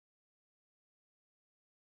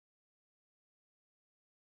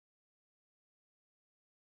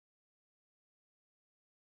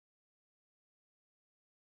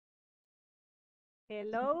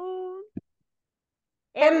Hello,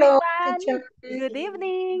 Hello, everyone. teacher. Good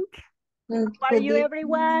evening. Good How are you, evening.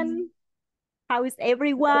 everyone? How is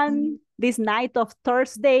everyone this night of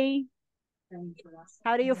Thursday?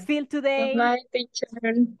 How do you feel Good today? night, teacher.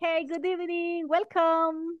 Hey, good evening.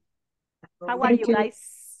 Welcome. How are you Thank you. guys?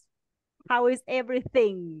 How is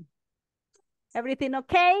everything? Everything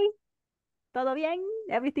okay? ¿Todo bien?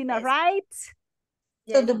 Everything all right?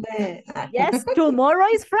 Tudo bem. Yes, tomorrow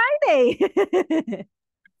is Friday.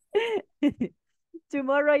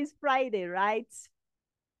 Tomorrow is Friday, right?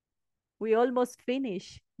 We almost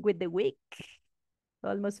finish with the week.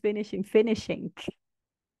 Almost finishing.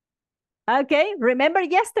 Okay, remember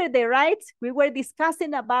yesterday, right? We were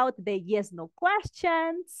discussing about the yes, no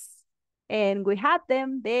questions, and we had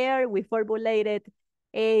them there. We formulated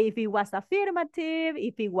if it was affirmative,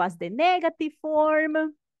 if it was the negative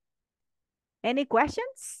form. Any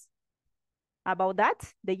questions about that?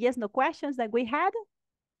 The yes, no questions that we had?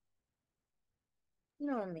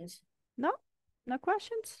 No, miss. No? No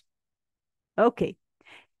questions? Okay.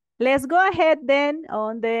 Let's go ahead then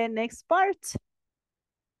on the next part.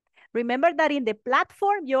 Remember that in the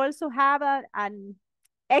platform, you also have an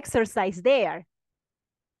exercise there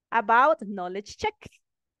about knowledge check.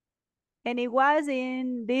 And it was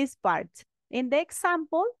in this part. In the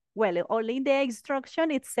example, well, only in the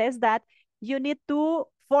instruction, it says that you need to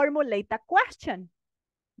formulate a question.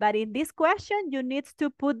 But in this question, you need to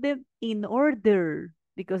put them in order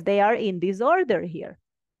because they are in this order here.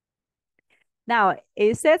 Now,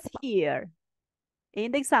 it says here,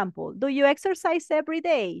 in the example, do you exercise every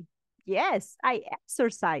day? Yes, I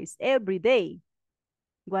exercise every day.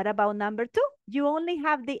 What about number 2? You only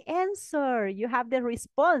have the answer. You have the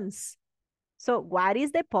response. So what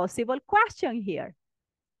is the possible question here?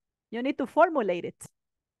 You need to formulate it.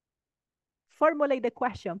 Formulate the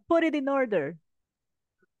question. Put it in order.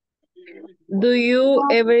 Do you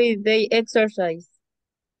every day exercise?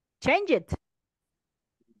 Change it.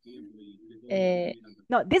 Uh,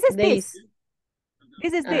 No, this is days. this.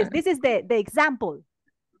 This is this. Ah. This is the example.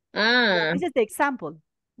 Ah. This is the example.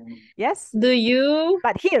 Yes? Do you?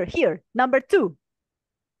 But here, number 2.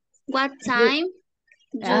 What Do, time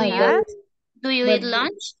do Uh-huh. you eat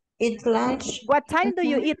lunch? eat lunch? What time do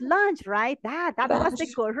you eat lunch, right? That was the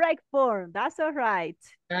Lunch. correct form. That's all right.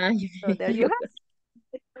 Ah, So there you have.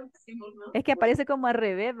 Es que aparece como al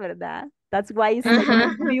revés, ¿verdad? That's why it's like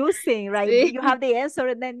Ajá. confusing, right? Sí. You have the answer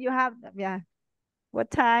and then you have, yeah.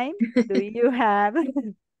 What time do you have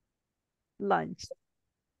lunch?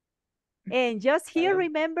 And just here,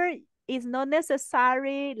 remember, it's not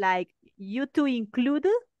necessary like you to include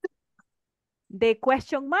the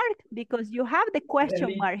question mark because you have the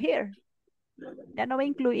question mark here. Ya no va a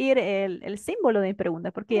incluir el símbolo de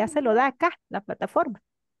pregunta porque ya se lo da acá la plataforma.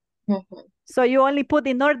 So you only put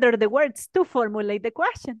in order the words to formulate the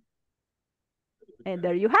question. And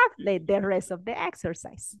there you have the rest of the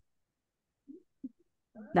exercise.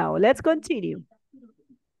 Now let's continue.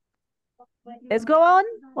 Let's go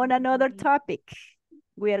on another topic.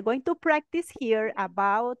 We are going to practice here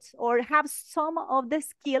about or have some of the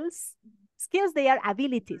skills. Skills, they are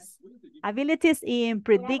abilities. Abilities in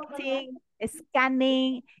predicting,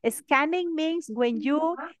 scanning. Scanning means when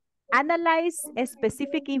you analyze a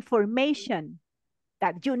specific information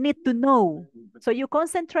that you need to know. So you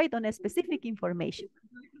concentrate on a specific information.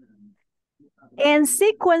 And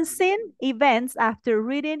sequencing events after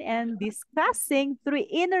reading and discussing 3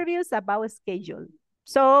 interviews about schedule.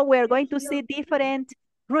 So we're going to see different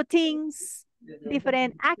routines,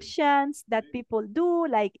 different actions that people do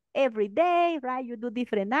like every day, right? You do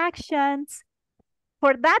different actions.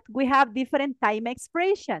 For that, we have different time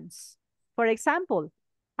expressions. For example,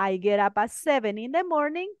 I get up at 7 in the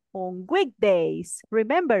morning on weekdays.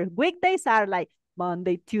 Remember, weekdays are like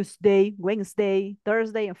Monday, Tuesday, Wednesday,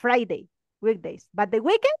 Thursday, and Friday. Weekdays. But the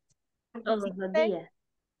weekend? Todos los días.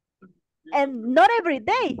 And not every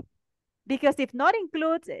day. Because if not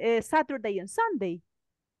includes Saturday and Sunday.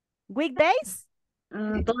 Weekdays?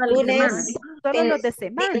 Toda la semana. Solo los de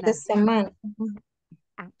Fin de semana. semana.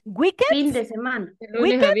 Weekends? Fin de semana. De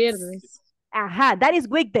lunes a viernes. Ajá, that is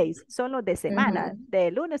weekdays. Son los de semana, de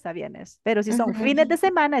lunes a viernes. Pero si son fines de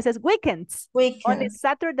semana, ese es weekends. Only Weekend.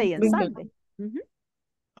 Saturday and Sunday.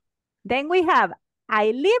 Then we have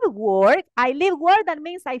I leave work. I leave work, that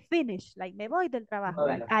means I finish. Like me voy del trabajo.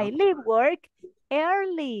 Right? I leave work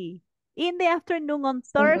early in the afternoon on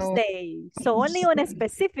Thursday. So only on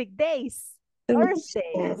specific days.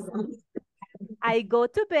 Thursday. I go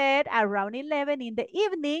to bed around 11 in the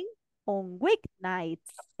evening on weeknights.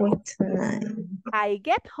 I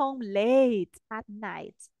get home late at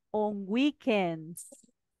night on weekends.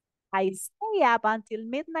 I stay up until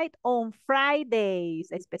midnight on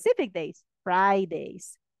Fridays, specific days,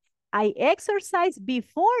 Fridays. I exercise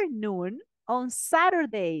before noon on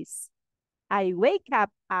Saturdays. I wake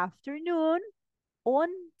up afternoon on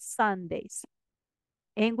Sundays.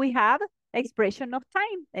 And we have expression of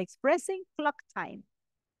time, expressing clock time.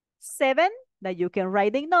 7, that you can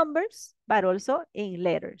write in numbers, but also in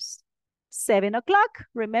letters. 7 o'clock,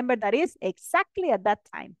 remember that is exactly at that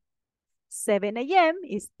time. 7 a.m.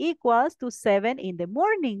 is equals to 7 in the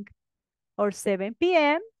morning, or 7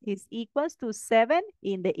 p.m. is equals to 7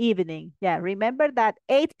 in the evening. Yeah, remember that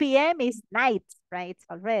 8 p.m. is night, right?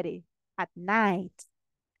 Already at night.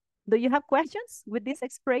 Do you have questions with these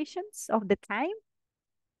expressions of the time?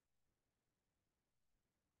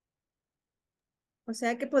 O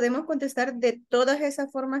sea que podemos contestar de todas esas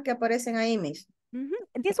formas que aparecen ahí, Miss.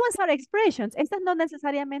 These ones are expressions. Estas no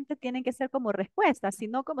necesariamente tienen que ser como respuestas,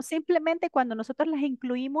 sino como simplemente cuando nosotros las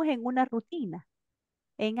incluimos en una rutina,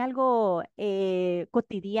 en algo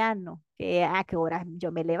cotidiano, que a qué hora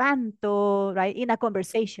yo me levanto, right? In a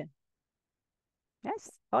conversation.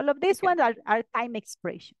 Yes, all of these ones are time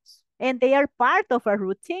expressions, and they are part of a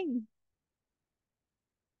routine.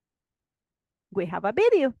 We have a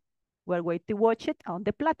video. We're going to watch it on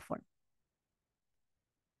the platform.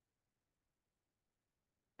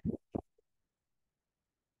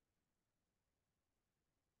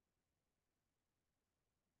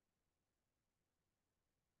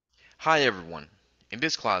 Hi everyone. In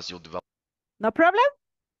this class, you'll develop No problem?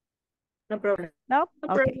 No problem. No?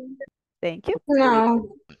 No Okay. problem. Thank you.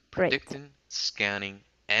 No. predicting, scanning,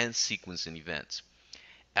 and sequencing events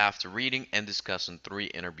after reading and discussing 3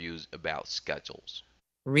 interviews about schedules.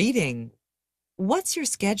 Reading. What's your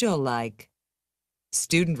schedule like?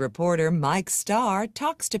 Student reporter Mike Starr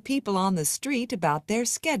talks to people on the street about their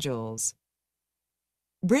schedules.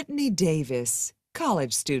 Brittany Davis,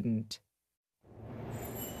 college student.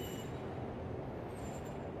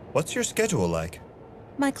 What's your schedule like?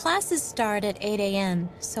 My classes start at 8 a.m.,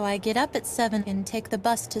 so I get up at 7 and take the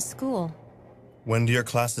bus to school. When do your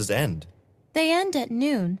classes end? They end at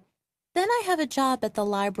noon. Then I have a job at the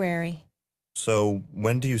library. So,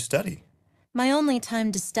 when do you study? My only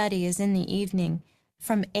time to study is in the evening,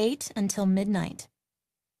 from 8 until midnight.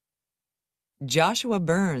 Joshua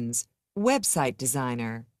Burns, website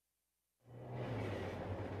designer.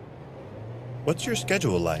 What's your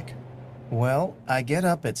schedule like? Well, I get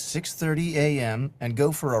up at 6:30 a.m. and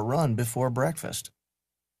go for a run before breakfast.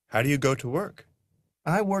 How do you go to work?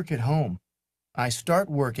 I work at home. I start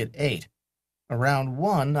work at 8. Around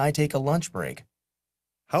 1, I take a lunch break.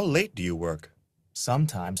 How late do you work?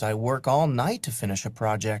 Sometimes I work all night to finish a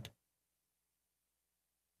project.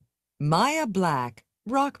 Maya Black,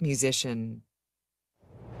 rock musician.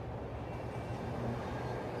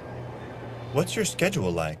 What's your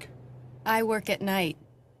schedule like? I work at night.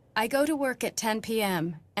 I go to work at 10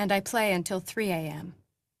 p.m. and I play until 3 a.m.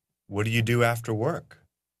 What do you do after work?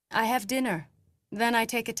 I have dinner. Then I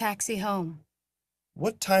take a taxi home.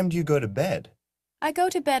 What time do you go to bed? I go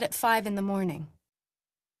to bed at 5 in the morning.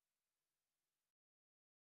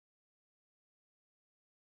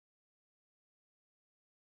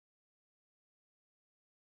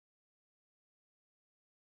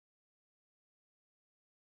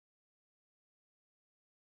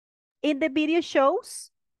 In the video shows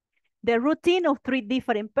the routine of 3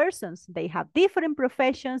 different persons. They have different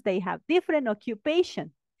professions, they have different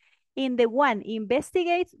occupation. In the one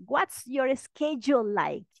investigates, what's your schedule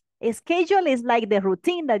like? A schedule is like the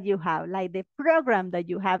routine that you have, like the program that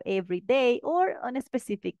you have every day or on a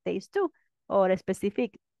specific days too, or a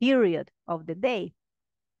specific period of the day.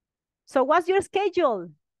 So what's your schedule?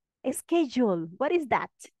 A schedule, what is that?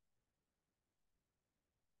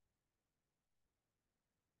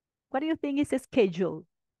 What do you think is a schedule?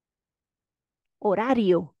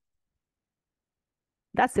 Horario.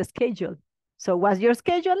 That's the schedule. So what's your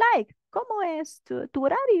schedule like? ¿Cómo es tu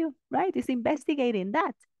horario? Right? It's investigating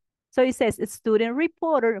that. So it says, student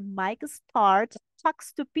reporter Mike Starr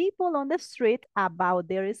talks to people on the street about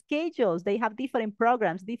their schedules. They have different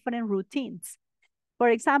programs, different routines. For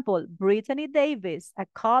example, Brittany Davis, a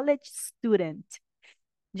college student.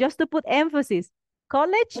 Just to put emphasis,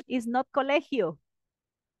 college is not colegio.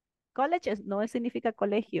 College no significa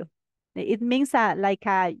colegio. It means like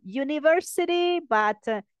a university, but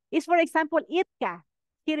it's, for example, ITCA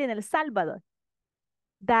here in El Salvador,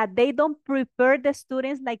 that they don't prepare the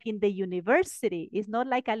students like in the university. It's not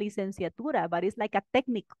like a licenciatura, but it's like a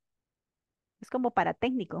técnico. Es como para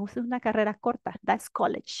técnico. Es una carrera corta. That's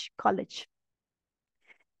college.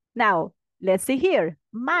 Now, let's see here.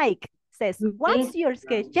 Mike says, what's your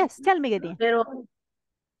schedule? Yes, tell me, Gideon. Pero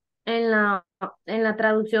En la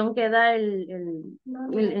traducción que da en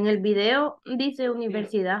el video dice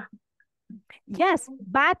universidad. Yes,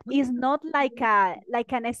 but it's not like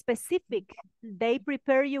an specific. They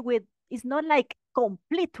prepare you with, it's not like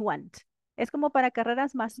complete one. Es como para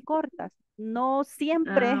carreras más cortas. No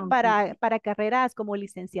siempre es Ah, para carreras como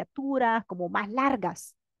licenciaturas, como más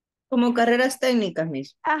largas. Como carreras técnicas,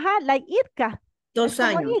 Miss. Ajá, like ITCA. Es 2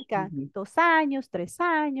 como años. ITCA. 2 años, 3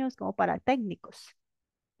 años, como para técnicos.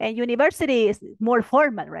 En university is more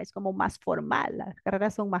formal, right? Es como más formal. Las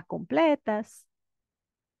carreras son más completas.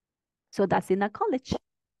 So that's in a college.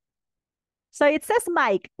 So it says,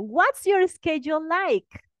 Mike, what's your schedule like?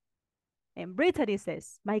 And Brittany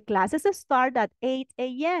says, my classes start at 8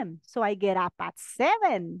 a.m. So I get up at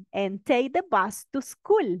 7 and take the bus to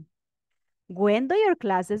school. When do your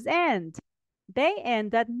classes end? They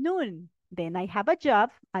end at noon. Then I have a job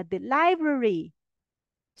at the library.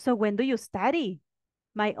 So when do you study?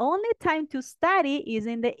 My only time to study is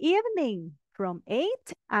in the evening from 8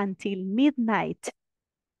 until midnight.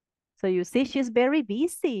 So you see, she's very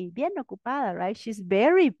busy, bien ocupada, right? She's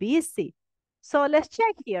very busy. So let's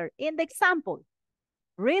check here. In the example,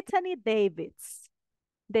 Brittany Davids.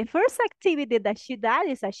 The first activity that she does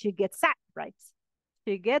is that she gets up, right?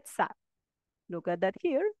 She gets up. Look at that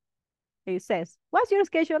here. It says, what's your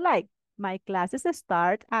schedule like? My classes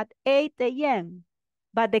start at 8 a.m.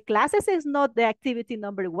 But the classes is not the activity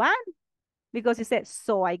number 1 because it says,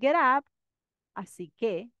 so I get up, así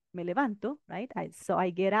que me levanto, right? So I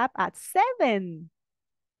get up at 7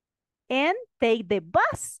 and take the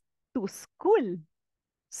bus to school.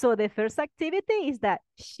 So the first activity is that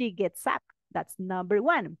she gets up. That's number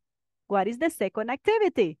 1. What is the second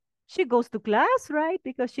activity? She goes to class, right?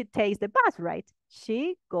 Because she takes the bus, right?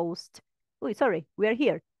 She goes, we are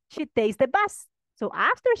here. She takes the bus. So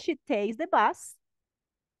after she takes the bus,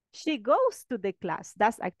 she goes to the class.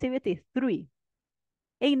 That's activity 3.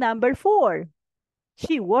 And number 4,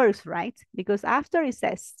 she works, right? Because after it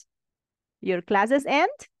says, your classes end,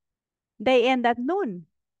 they end at noon.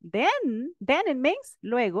 Then it means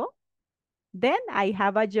luego, then I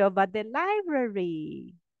have a job at the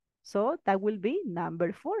library. So that will be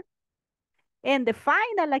number 4. And the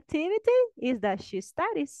final activity is that she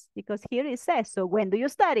studies because here it says, so when do you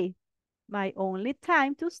study? My only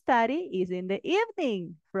time to study is in the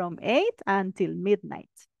evening from 8 until midnight.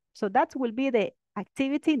 So that will be the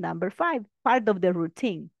activity number 5, part of the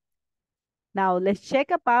routine. Now let's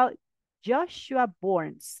check about Joshua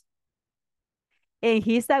Burns. And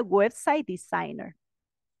he's a website designer.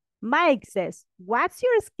 Mike says, what's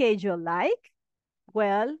your schedule like?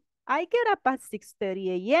 Well, I get up at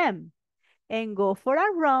 6:30 a.m. and go for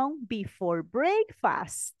a run before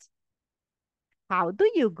breakfast. How do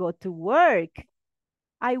you go to work?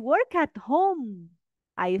 I work at home.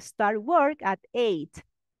 I start work at 8.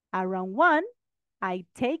 Around 1, I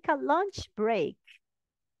take a lunch break.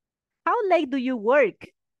 How late do you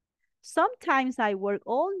work? Sometimes I work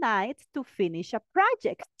all night to finish a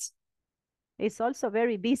project. He's also a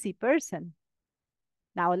very busy person.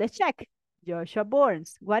 Now let's check. Joshua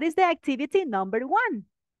Burns. What is the activity number 1?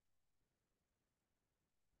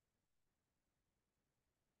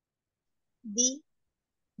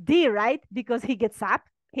 D, right? Because he gets up.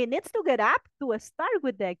 He needs to get up to start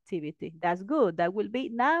with the activity. That's good. That will be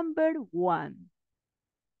number 1.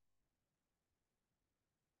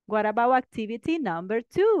 What about activity number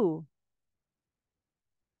 2?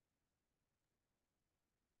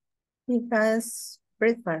 He has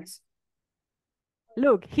breakfast.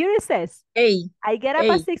 Look, here it says, A. I get up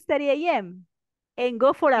at 6:30 a.m. and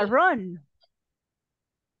go for a run.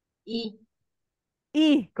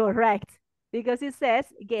 E, correct. Because it says,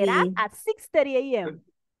 get up at 6:30 a.m.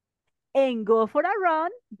 and go for a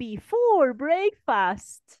run before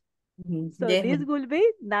breakfast. So this will be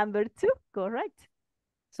number 2, correct?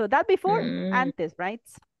 So that before, antes, right?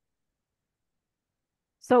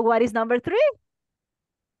 So what is number 3?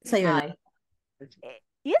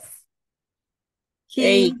 Yes?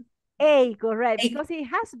 A, correct, because he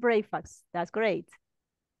has breakfast. That's great.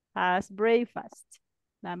 Has breakfast.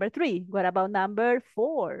 Number 3. What about number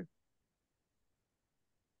 4?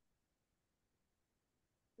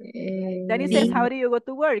 Then it says, how do you go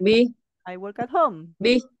to work? B. I work at home.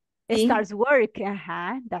 B. It starts work.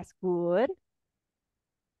 That's good.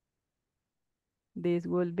 This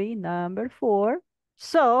will be number 4.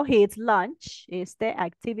 So his lunch is the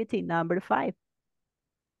activity number 5.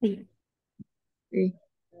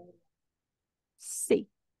 C.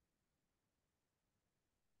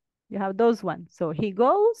 You have those ones. So he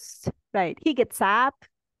goes, right, he gets up,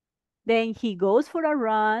 then he goes for a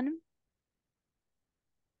run.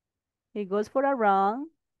 He goes for a run.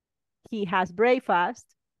 He has breakfast.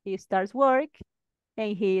 He starts work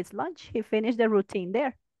and he eats lunch. He finished the routine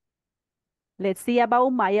there. Let's see about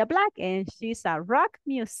Maya Black, and she's a rock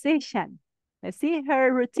musician. Let's see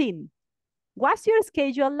her routine. What's your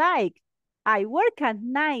schedule like? I work at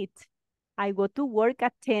night. I go to work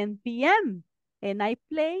at 10 p.m. and I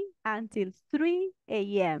play until 3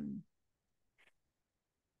 a.m.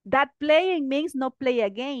 That playing means no play a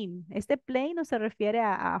game. Este play no se refiere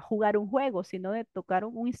a jugar un juego, sino de tocar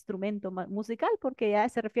un instrumento musical, porque ya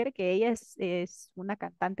se refiere que ella es una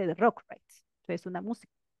cantante de rock, right? Entonces es una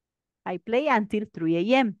música. I play until 3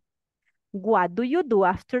 a.m. What do you do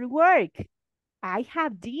after work? I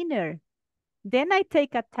have dinner. Then I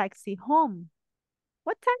take a taxi home.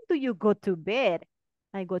 What time do you go to bed?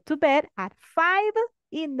 I go to bed at 5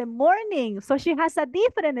 in the morning. So she has a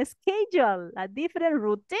different schedule, a different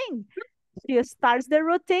routine. She starts the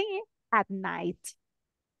routine at night.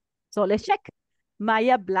 So let's check.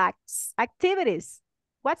 Maya Black's activities.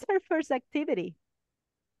 What's her first activity?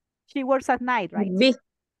 She works at night, right? B.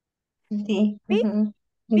 D. B? Mhm.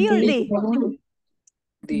 B or D.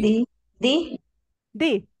 D? D. D.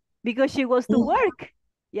 D, because she goes to work.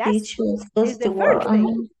 Yes? She It's goes the to work. first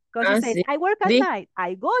thing. Because she says, Sí. I work at D. night.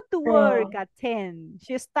 I go to work at 10.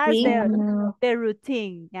 She starts D. the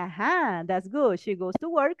routine. That's good. She goes to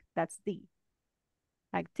work. That's D.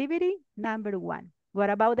 Activity number 1. What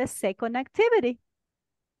about the second activity?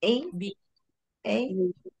 A. B.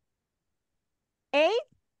 A. A,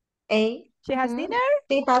 A. she has dinner?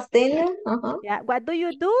 She has dinner. Yeah. What do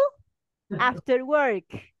you do after work?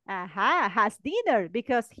 Has dinner.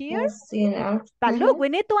 Because here, Has dinner. but look, we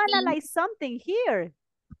need to analyze something here.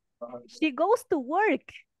 She goes to work.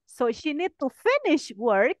 So she needs to finish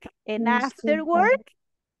work. And after work,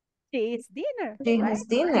 she eats dinner. She right? has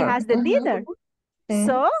dinner. She has the dinner. Okay.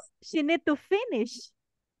 So she needs to finish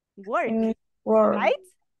work. Work. Right?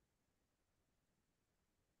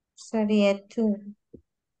 Sería 2.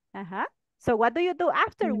 So what do you do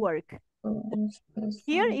after work?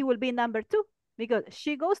 Here it will be number 2. Because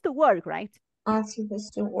she goes to work, right? She goes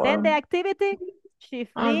to work. Then the activity, she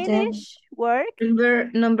finish work.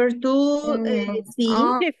 Number 2, sí.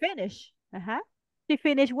 She finish. She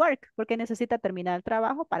finish work porque necesita terminar el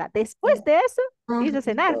trabajo para después de eso irse a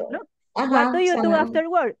cenar, ¿no? What do you do after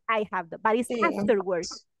work? I have the, but it's after work,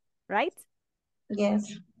 right?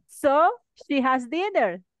 Yes. So she has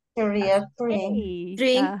dinner. Sería 3.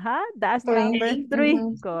 That's number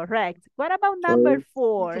 3. Correct. What about number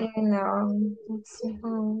 4?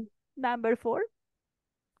 Number 4.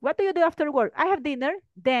 What do you do after work? I have dinner.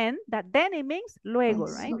 Then, then it means luego,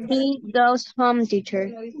 right? He goes home,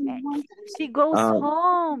 teacher. She goes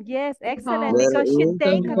home. Yes, excellent. Because she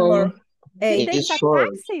takes a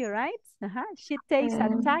taxi, right? She takes a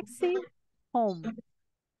taxi home.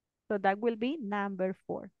 So that will be number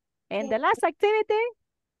 4. And the last activity,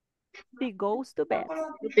 she goes to bed.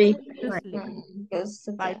 B. To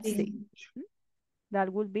sleep. Part C.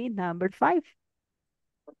 That would be number 5.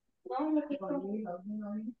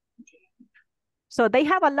 So they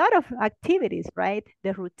have a lot of activities, right?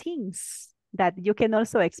 The routines that you can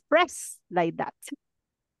also express like that.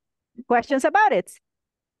 Questions about it?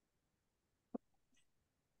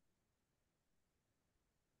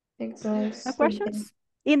 No questions?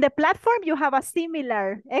 In the platform, you have a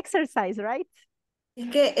similar exercise, right?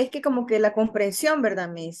 Es que como que la comprensión, ¿verdad,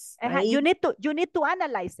 Miss? You need to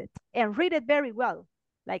analyze it and read it very well.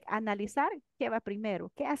 Like analizar qué va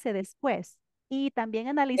primero, qué hace después. Y también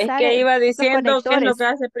analizar Es que iba los diciendo qué es lo conectores. que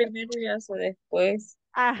hace primero y hace después.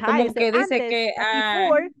 Como que dice antes, que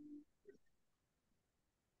before.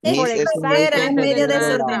 Es medio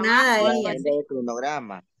desordenada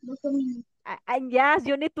ella. And yes,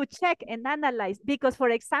 you need to check and analyze because,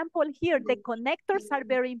 for example, here the connectors are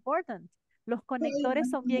very important. Los conectores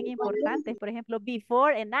son bien importantes. Por ejemplo,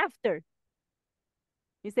 before and after.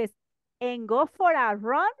 It says, and go for a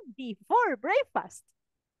run before breakfast.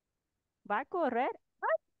 Va a correr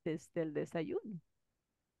antes del desayuno.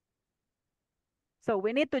 So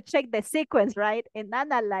we need to check the sequence, right? And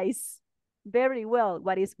analyze very well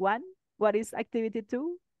what is 1, what is activity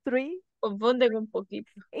 2, 3. Confunden un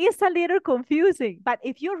poquito. It's a little confusing, but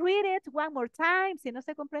if you read it one more time, si no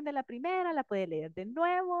se comprende la primera, la puede leer de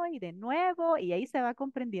nuevo, y ahí se va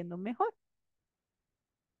comprendiendo mejor.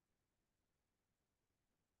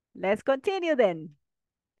 Let's continue then.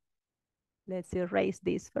 Let's erase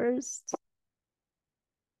this first.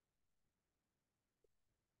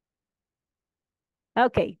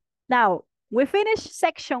 Okay, now we finished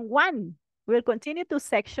section 1. We'll continue to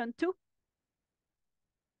section 2.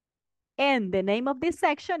 And the name of this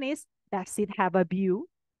section is, does it have a view?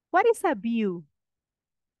 What is a view?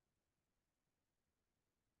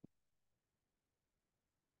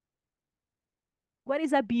 What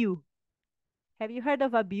is a view? Have you heard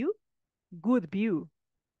of a view? Good view.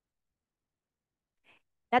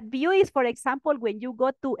 That view is, for example, when you go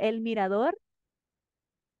to El Mirador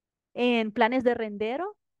in Planes de Rendero,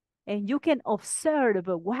 and you can observe,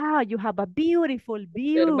 wow, you have a beautiful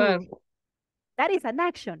view. Observar. That is an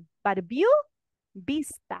action. But view,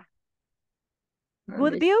 vista.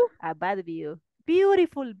 Good Vista. view, a bad view.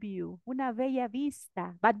 Beautiful view, una bella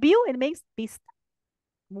vista. But view, it means vista.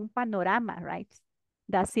 Un panorama, right?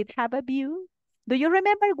 Does it have a view? Do you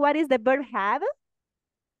remember what is the verb have?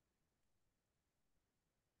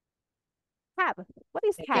 Have. What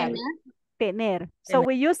is have? Tener. So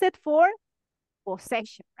we use it for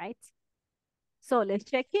possession, right? So let's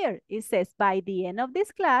check here. It says, by the end of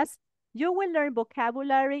this class, you will learn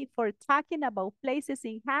vocabulary for talking about places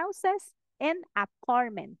in houses and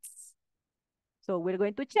apartments. So we're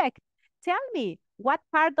going to check. Tell me, what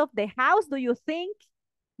part of the house do you think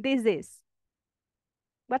this is?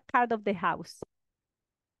 What part of the house?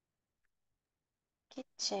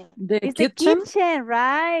 Kitchen. It's the kitchen,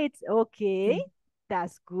 right? Okay,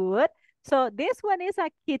 that's good. So this one is a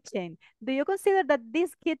kitchen. Do you consider that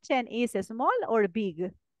this kitchen is small or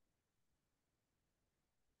big?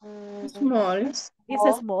 Small.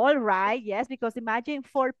 It's small, right? Yes, because imagine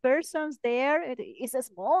 4 persons there. It is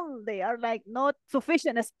small. They are like not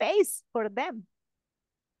sufficient space for them.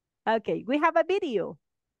 Okay, we have a video.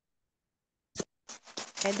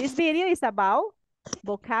 And this video is about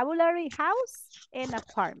vocabulary, house, and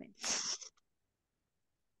apartment.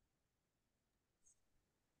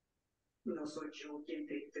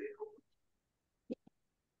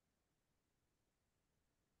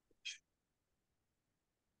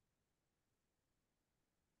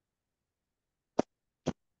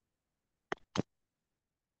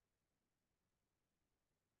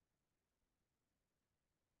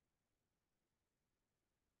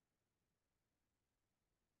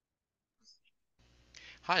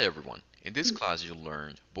 Hi everyone. In this class you'll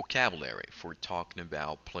learn vocabulary for talking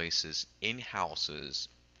about places in houses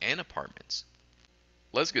and apartments.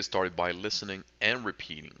 Let's get started by listening and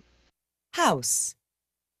repeating. House.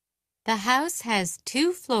 The house has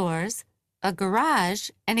 2 floors, a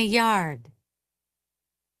garage, and a yard.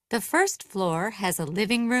 The first floor has a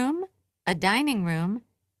living room, a dining room,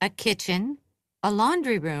 a kitchen, a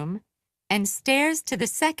laundry room, and stairs to the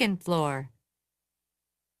second floor.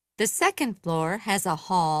 The second floor has a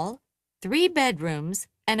hall, 3 bedrooms,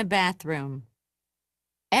 and a bathroom.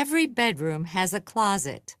 Every bedroom has a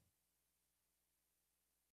closet.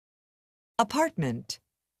 Apartment.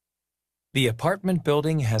 The apartment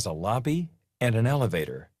building has a lobby and an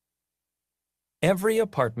elevator. Every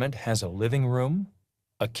apartment has a living room,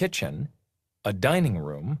 a kitchen, a dining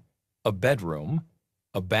room, a bedroom,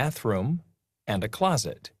 a bathroom, and a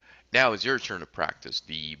closet. Now it's your turn to practice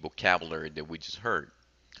the vocabulary that we just heard.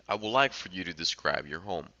 I would like for you to describe your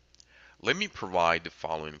home. Let me provide the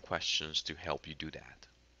following questions to help you do that.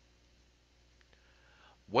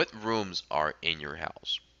 What rooms are in your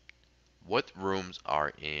house? What rooms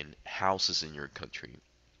are in houses in your country?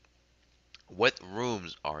 What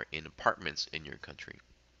rooms are in apartments in your country?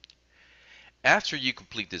 After you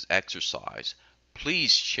complete this exercise,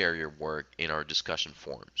 please share your work in our discussion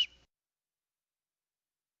forums.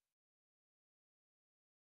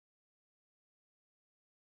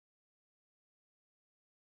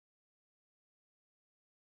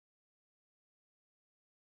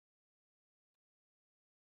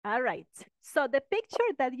 All right. So the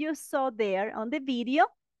picture that you saw there on the video,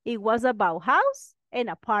 it was about house and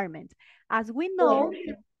apartment. As we know,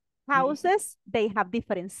 houses, they have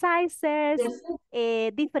different sizes,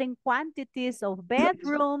 different quantities of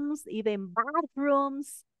bedrooms, even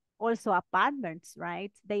bathrooms, also apartments,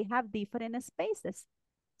 right? They have different spaces.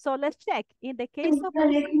 So let's check. In the case of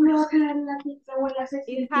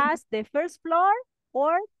it has the first floor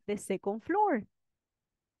or the second floor.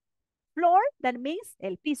 Floor, that means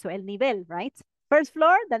el piso, el nivel, right? First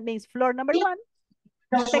floor, that means floor number 1.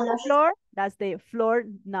 Second floor, that's the floor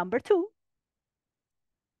number 2.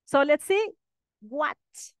 So let's see what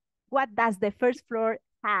does the first floor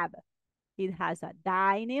have? It has a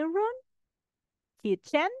dining room,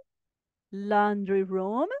 kitchen, laundry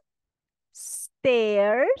room,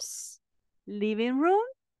 stairs, living room,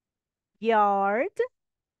 yard.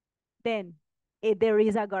 Then there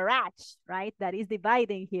is a garage, right? That is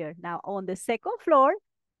dividing here. Now on the second floor,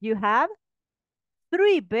 you have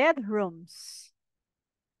 3 bedrooms.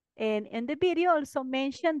 And in the video also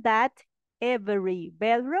mentioned that every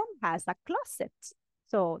bedroom has a closet.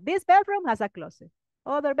 So this bedroom has a closet.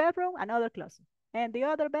 Other bedroom, another closet. And the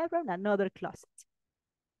other bedroom, another closet.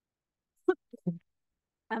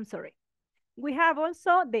 I'm sorry. We have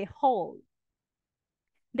also the hall.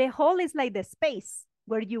 The hall is like the space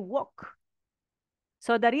where you walk.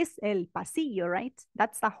 So that is el pasillo, right?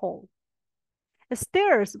 That's the hall.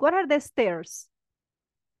 Stairs, what are the stairs?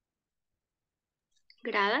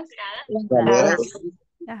 Gradas.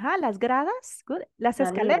 Ajá, las gradas. Good. Las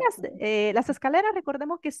escaleras,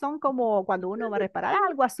 recordemos que son como cuando uno va a reparar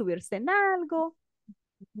algo, a subirse en algo.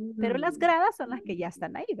 Pero las gradas son las que ya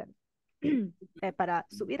están ahí, ¿verdad? Para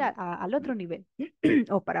subir al otro nivel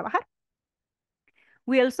o para bajar.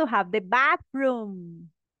 We also have the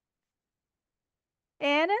bathroom.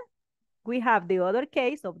 And we have the other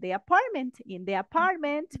case of the apartment. In the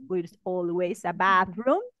apartment, there's always a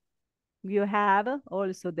bathroom. You have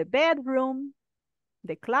also the bedroom,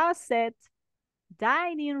 the closet,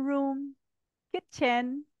 dining room,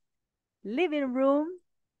 kitchen, living room,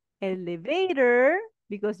 elevator,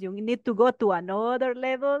 because you need to go to another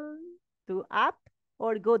level, to up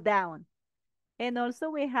or go down. And also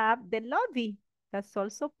we have the lobby. That's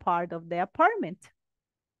also part of the apartment.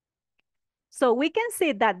 So we can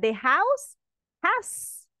see that the house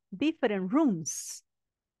has different rooms.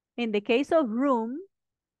 In the case of room,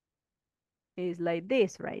 it's like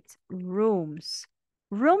this, right? Rooms.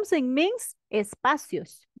 Rooms means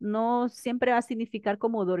espacios. No siempre va a significar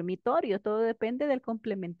como dormitorio. Todo depende del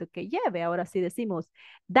complemento que lleve. Ahora si decimos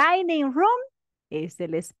dining room, es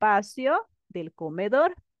el espacio del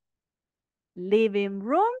comedor. Living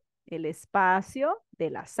room, el espacio de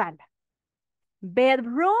la sala.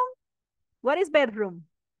 Bedroom, what is bedroom?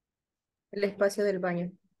 El espacio del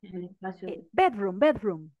baño. El espacio Bedroom. del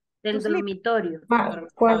To sleep. dormitorio.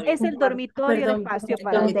 Es el dormitorio, el Perdón, espacio el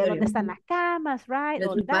para dormitorio. donde están las camas, right? Es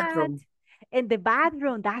All el that. bathroom. And the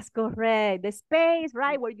bathroom, that's correct. The space,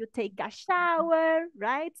 right? Where you take a shower,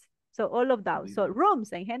 right? So all of those. So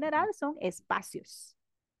rooms en general son espacios.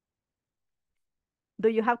 Do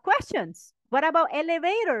you have questions? What about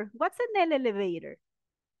elevator? What's an elevator?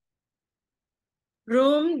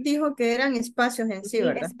 Room dijo que eran espacios en sí,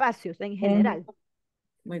 ¿verdad? Espacios en general.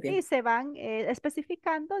 Muy bien. Y se van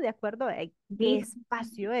especificando de acuerdo a qué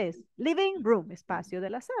espacio es. Living room, espacio de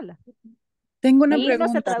la sala. Tengo una Ahí no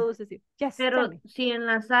se pregunta. traduce así. Yes, Pero tell me. si en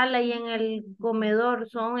la sala y en el comedor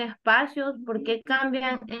son espacios, ¿por qué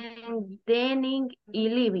cambian en dining y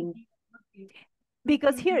living?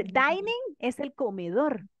 Because here, dining es el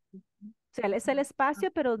comedor. O sea, es el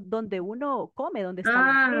espacio, pero donde uno come, donde está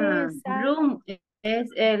la mesa. Room es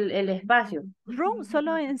el espacio. Room,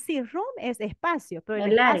 solo en sí, room es espacio, pero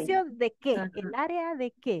el El área. espacio de qué? Ajá. ¿El área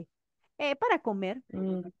de qué? Para comer,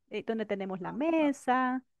 donde tenemos la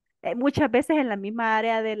mesa. Muchas veces en la misma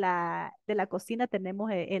área de la cocina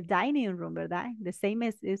tenemos el dining room, ¿verdad? The same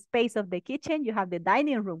space of the kitchen, you have the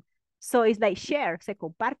dining room. So it's like share, se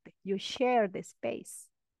comparte. You share the space.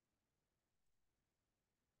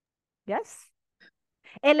 Yes?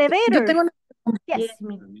 Elevator. Yo tengo una Yes.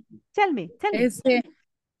 Tell me.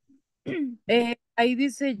 Ahí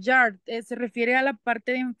dice yard, se refiere a la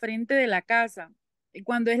parte de enfrente de la casa. Y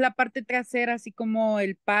cuando es la parte trasera, así como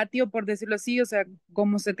el patio, por decirlo así, o sea,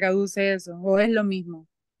 ¿cómo se traduce eso? ¿O es lo mismo?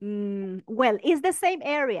 Well, it's the same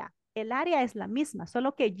area. El área es la misma,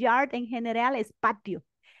 solo que yard en general es patio.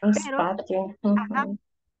 Patio. Ajá,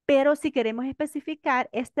 pero si queremos especificar,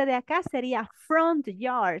 este de acá sería front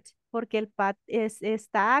yard, porque el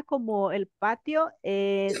está como el patio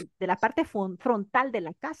de la parte frontal de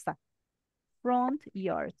la casa. Front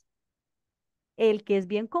yard. El que es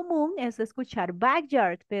bien común es escuchar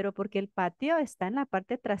backyard, pero porque el patio está en la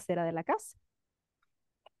parte trasera de la casa.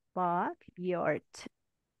 Backyard.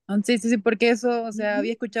 Sí, porque eso, o sea,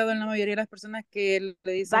 había escuchado en la mayoría de las personas que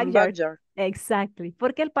le dicen backyard. Exactly,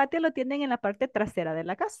 porque el patio lo tienen en la parte trasera de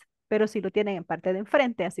la casa, pero si lo tienen en parte de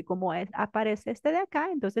enfrente, así como aparece este de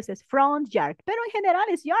acá, entonces es front yard, pero en general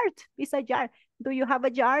es yard, it's a yard. Do you have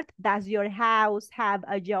a yard? Does your house have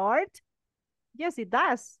a yard? Yes, it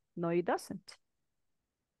does. No, it doesn't.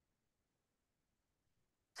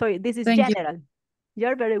 So this is Thank general.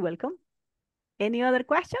 You're very welcome. Any other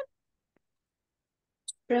question?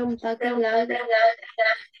 Pregunta que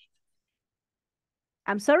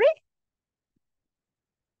I'm sorry?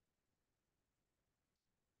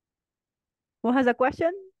 Who has a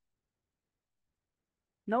question?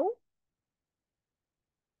 No?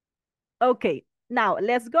 Okay, now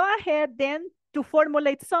let's go ahead then to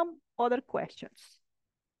formulate some other questions.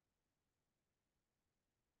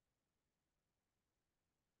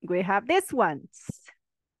 We have these ones.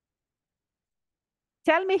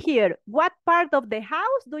 Tell me here, what part of the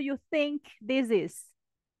house do you think this is?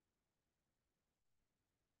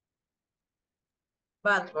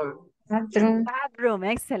 Bathroom. Bathroom,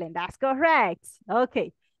 excellent, that's correct.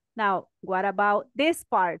 Okay, now what about this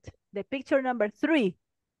part? The picture number 3,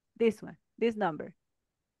 this one, this number.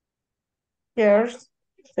 Yes.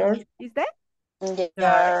 Is that?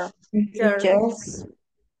 Yeah. Yes.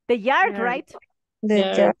 The yard, Yeah. right? The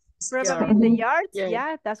Yes. Probably the yards. Yeah.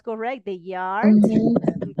 Yeah, that's correct. The yard.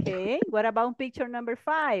 Okay. What about picture number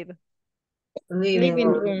 5? Living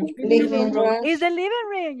room. Living room. Is the living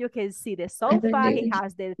room. You can see the sofa. He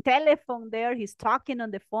has the telephone there. He's talking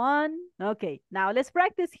on the phone. Okay, now let's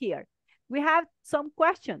practice here. We have some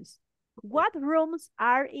questions. What rooms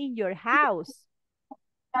are in your house?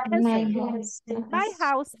 My Answer. house. My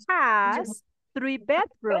house has 3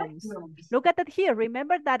 bedrooms. Look at it here.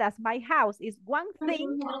 Remember that as my house is one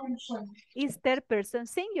thing, is third person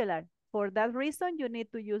singular. For that reason, you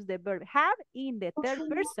need to use the verb have in the third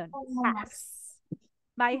person. Has.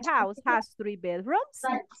 My house has 3 bedrooms,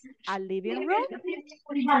 a living room,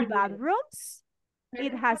 2 bathrooms.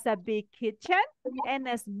 It has a big kitchen and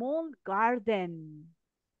a small garden.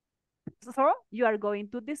 So you are going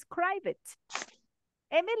to describe it.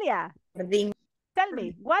 Emilia, tell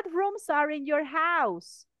me, what rooms are in your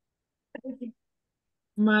house?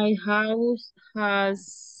 My house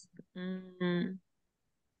has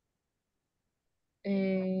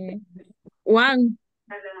one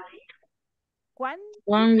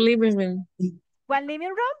living room. One living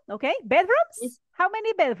room, okay. Bedrooms? How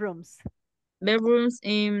many bedrooms? Bedrooms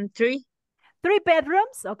in 3. 3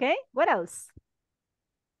 bedrooms, okay. What else?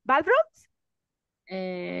 Bathrooms?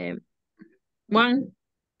 One.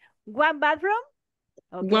 1 bathroom,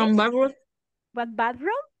 okay. 1 bathroom. 1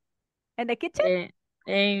 bathroom, and the kitchen?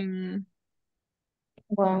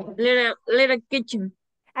 Little kitchen.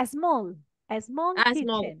 A small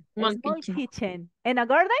kitchen. Small kitchen. And a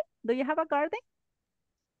garden? Do you have a garden?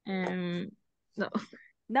 No.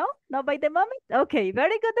 No? Not by the moment? Okay,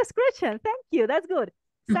 very good description. Thank you. That's good.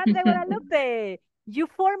 Sandra Guadalupe, you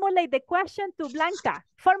formulate the question to Blanca.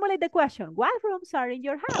 Formulate the question. What rooms are in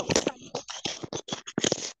your house?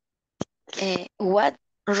 What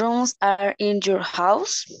rooms are in your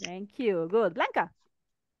house? Thank you. Good. Blanca.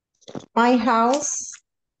 My house.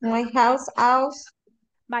 My house has.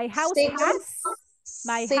 My house Six. has.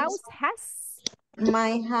 My Six. house has.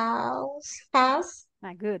 My house has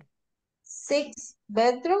Good. 6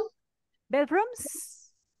 bedroom.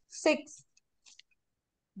 Bedrooms. 6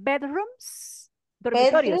 Bedrooms.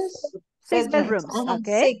 Dormitorios. 6 bedrooms.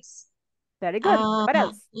 Okay. 6. Very good. What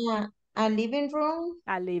else? Yeah. A living room.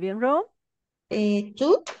 A living room. 2.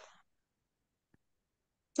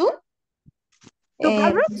 2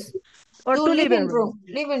 bathrooms? Or 2 living rooms?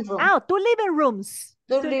 Living room. Oh, 2 living rooms.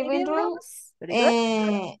 2 living rooms. Very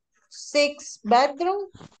good. 6 bedroom.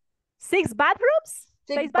 6 bathrooms?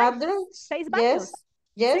 6 bathrooms. 6 bathrooms.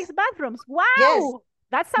 Yes. 6 bathrooms. Wow. Yes.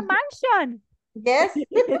 That's a mansion. Yes.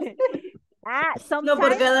 Sometimes. No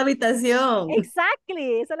por cada habitación.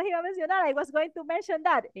 Exactly. Eso les iba a mencionar. I was going to mention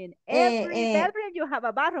that. In every bedroom, you have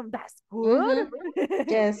a bathroom. That's good.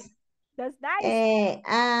 Yes. That's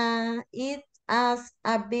nice. It has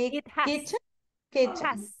a big kitchen. It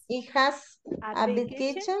has a big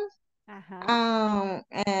kitchen.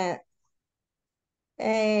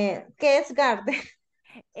 ¿Qué es garden?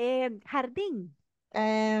 Jardín.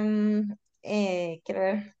 Quiero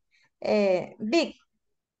ver. Big.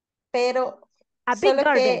 Pero A big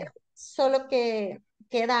garden. solo que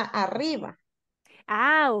queda arriba.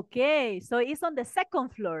 Okay. So it's on the second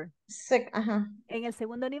floor. En el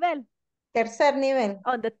segundo nivel. Tercer nivel.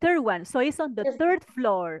 On the third one. So it's on the third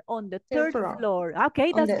floor. On the third floor.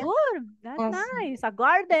 Okay, that's good. That's nice. A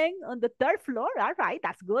garden on the third floor. All right,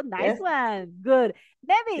 that's good. Nice one. Good.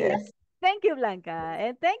 Nevi, thank you, Blanca.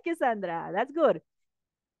 And thank you, Sandra. That's good.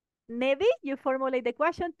 Nevi, you formulate the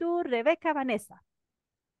question to Rebecca Vanessa.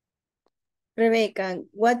 Rebecca,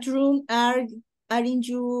 what room are in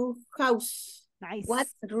your house? Nice. What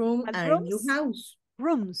room are in your house?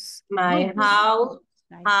 Rooms. My house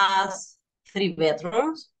has 3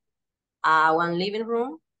 bedrooms, 1 living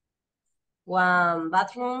room, 1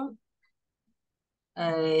 bathroom,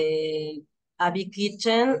 a big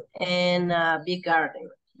kitchen, and a big garden.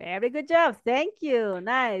 Very good job. Thank you.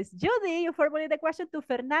 Nice. Judy, you formulate the question to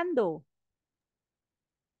Fernando.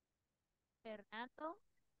 Fernando,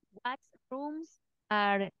 what rooms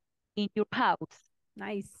are in your house?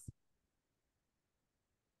 Nice.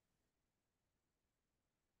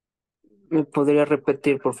 ¿Me podría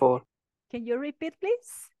repetir, por favor? Can you repeat,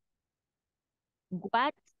 please?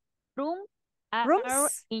 What rooms are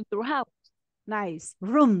in your house? Nice.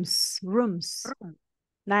 Rooms.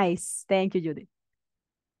 Nice. Thank you, Judy.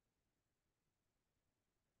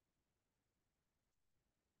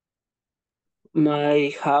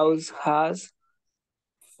 My house has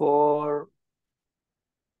 4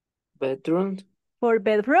 bedrooms. 4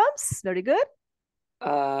 bedrooms. Very good.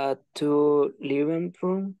 2 living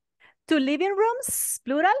room. Two living rooms,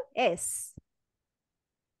 plural, es.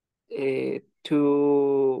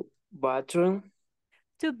 Two bathroom.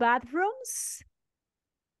 Two bathrooms.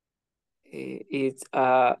 It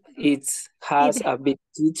has a big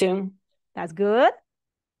kitchen. That's good.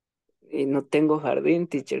 No tengo jardín,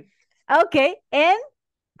 teacher. Okay, and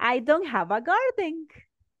I don't have a garden.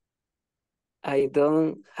 I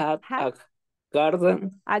don't have a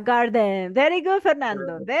garden. A garden. Very good,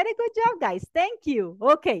 Fernando. Very good job, guys. Thank you.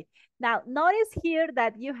 Okay. Now, notice here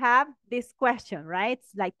that you have this question, right?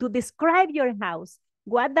 It's like to describe your house.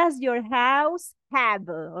 What does your house have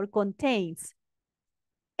or contains?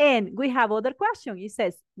 And we have other question. It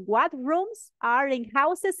says, what rooms are in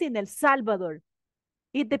houses in El Salvador?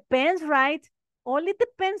 It depends, right? Only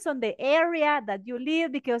depends on the area that you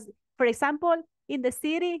live because, for example, in the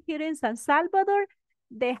city here in San Salvador,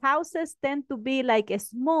 the houses tend to be like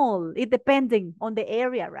small. It depending on the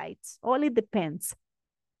area, right? All it depends.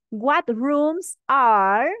 What rooms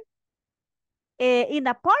are in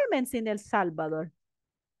apartments in El Salvador?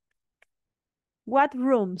 What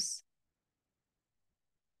rooms?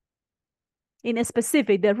 In a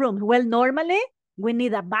specific, the rooms. Well, normally we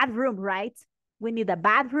need a bathroom, right? We need a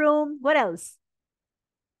bathroom. What else?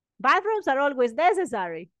 Bathrooms are always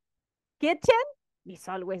necessary. Kitchen is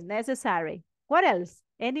always necessary. What else?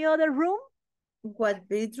 Any other room? What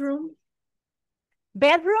bedroom?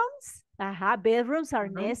 Bedrooms? Bedrooms are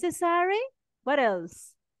necessary. What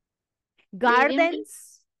else?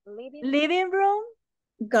 Gardens? Living room?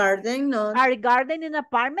 Garden, no. Are garden in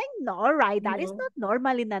apartment? No, right. That is not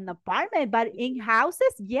normal in an apartment, but in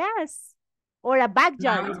houses, yes. Or a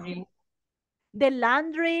backyard. Laundry. The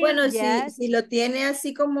laundry, Bueno, yes. si lo tiene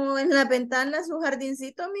así como en la ventana, su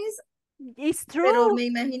jardincito, Miss. It's true. Pero me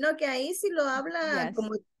imagino que ahí sí lo habla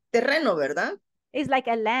como terreno, ¿verdad? It's like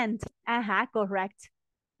a land. Correct.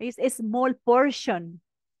 It's a small portion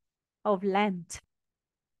of land.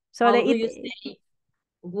 So How do you say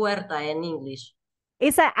huerta in English?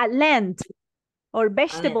 It's a land or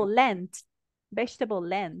vegetable land. Vegetable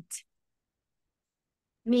land.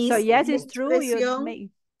 Miss, so yes, una it's true.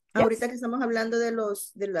 Ahorita que estamos hablando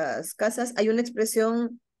de las casas, hay una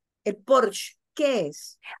expresión, el porch. ¿Qué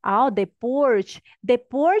es? Oh, the porch. The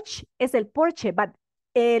porch is el porche, but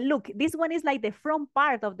look, this one is like the front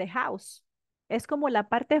part of the house. Es como la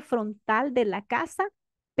parte frontal de la casa,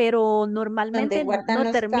 pero normalmente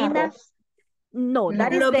no termina. Carros. No,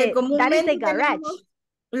 that is the garage.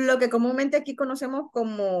 Lo que comúnmente aquí conocemos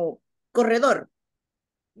como corredor.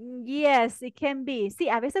 Yes, it can be. Sí,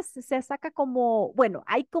 a veces se saca como, bueno,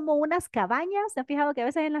 hay como unas cabañas. ¿Se han fijado que a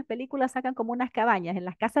veces en las películas sacan como unas cabañas en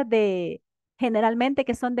las casas generalmente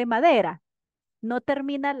que son de madera? No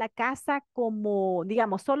termina la casa como,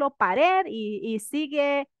 digamos, solo pared y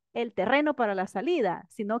sigue el terreno para la salida,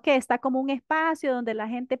 sino que está como un espacio donde la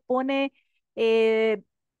gente pone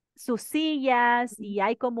sus sillas y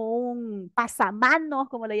hay como un pasamanos,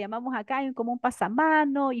 como le llamamos acá, hay como un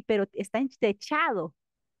pasamano, pero está techado.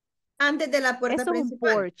 Antes de la puerta principal. Es un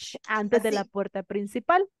porch, antes de la puerta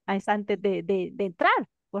principal, es antes de entrar,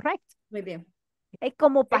 correcto. Muy bien. Es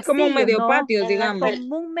como pasillo, es como un medio ¿no? patio, digamos.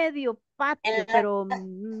 Como un medio patio, pero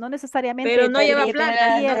no necesariamente. Pero no lleva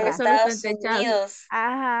plantas, tierra. Solo Estados Unidos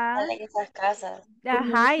salen esas casas.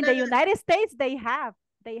 In the United States they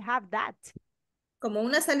have that. Como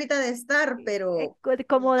una salita de estar, pero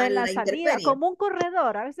como de la salida, intemperie. como un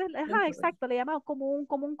corredor, a veces, exacto, le llamamos como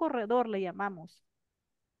un corredor, le llamamos.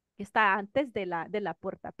 Que está antes de la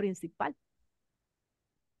puerta principal.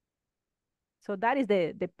 So that is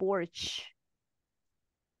the porch.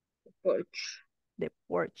 The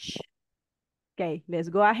porch. Okay, let's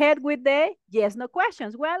go ahead with the yes, no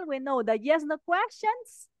questions. Well, we know that yes, no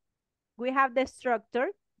questions. We have the structure,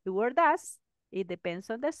 do or does. It depends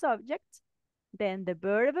on the subject. Then the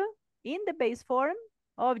verb in the base form.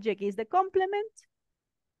 Object is the complement.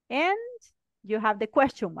 And you have the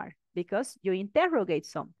question mark because you interrogate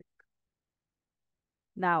something.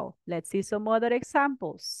 Now, let's see some other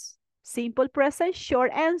examples. Simple present,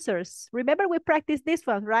 short answers. Remember, we practiced this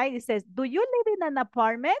one, right? It says, do you live in an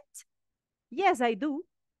apartment? Yes, I do.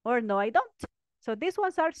 Or no, I don't. So these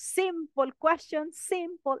ones are simple questions,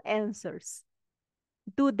 simple answers.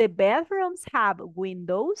 Do the bedrooms have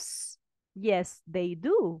windows? Yes, they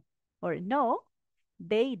do. Or no,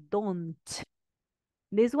 they don't.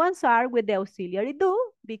 These ones are with the auxiliary do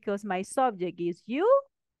because my subject is you.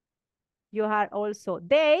 You are also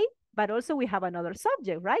they, but also we have another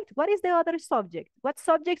subject, right? What is the other subject? What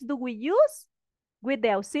subjects do we use with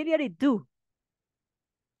the auxiliary do?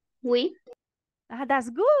 We. That's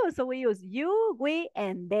good. So we use you, we,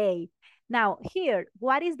 and they. Now here,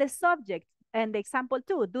 what is the subject? And example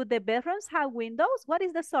 2, do the bedrooms have windows? What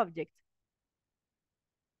is the subject?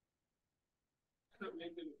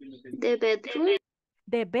 The bedroom.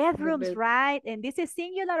 The bedrooms, right? And this is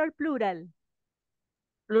singular or plural?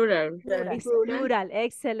 Plural. It's plural,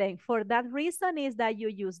 excellent. For that reason is that you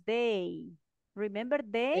use they. Remember,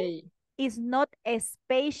 they is not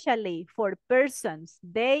especially for persons.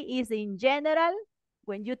 They is in general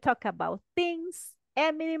when you talk about things,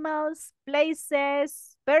 animals,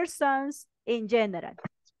 places, persons in general,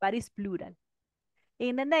 but it's plural.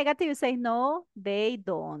 In the negative, you say no, they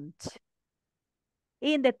don't.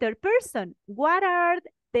 In the third person, what are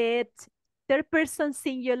the third person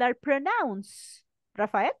singular pronouns?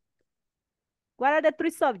 Rafael? What are the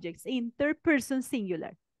three subjects in third person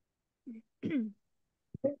singular?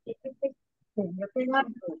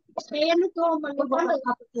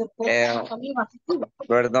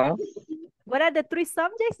 Perdón. What are the three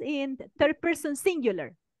subjects in third person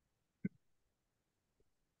singular?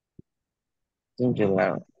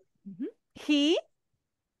 Singular. He.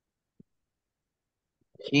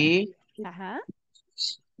 He.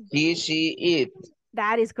 He, she, it.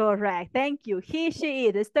 That is correct. Thank you. He, she,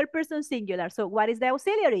 it is third person singular. So what is the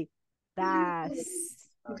auxiliary? Does.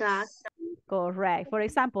 Does. Correct. For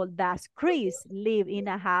example, does Chris live in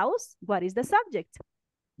a house? What is the subject?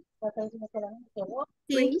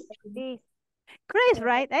 Chris. Chris,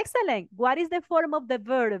 right? Excellent. What is the form of the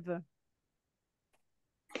verb?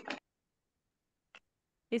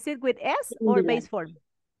 Is it with S or base form?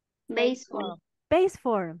 Base form. Base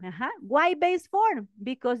form. Why base form?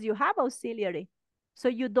 Because you have auxiliary. So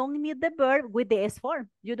you don't need the verb with the S form.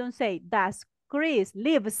 You don't say, does Chris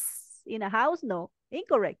lives in a house? No,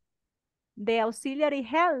 incorrect. The auxiliary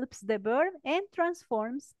helps the verb and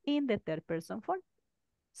transforms in the third person form.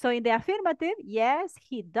 So in the affirmative, yes,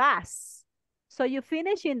 he does. So you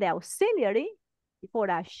finish in the auxiliary for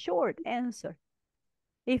a short answer.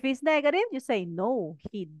 If it's negative, you say, no,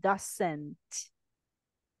 he doesn't.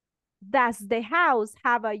 Does the house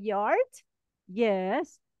have a yard?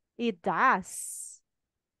 Yes, it does.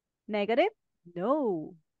 Negative?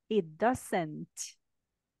 No, it doesn't.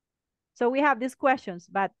 So we have these questions,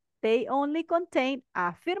 but they only contain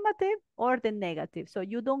affirmative or the negative. So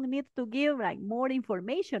you don't need to give like more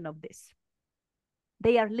information of this.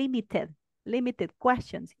 They are limited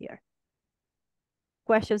questions here.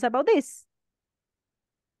 Questions about this?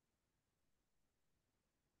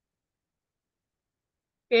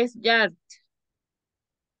 Es yard.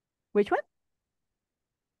 Which one?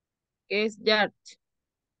 Es yard.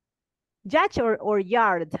 Yacht or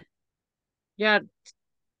yard? Yard.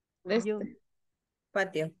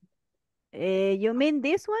 Patio. You mean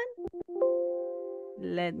this one?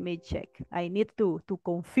 Let me check. I need to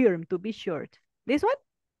confirm to be sure. This one?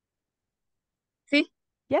 Sí.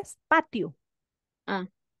 Yes, patio.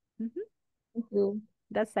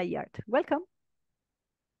 That's a yard. Welcome.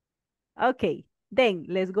 Okay, then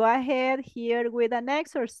let's go ahead here with an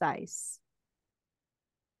exercise.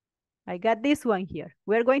 I got this one here.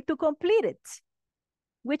 We're going to complete it,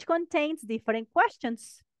 which contains different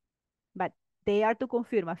questions, but they are to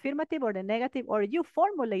confirm affirmative or the negative, or you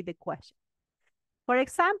formulate the question. For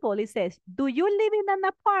example, it says, do you live in an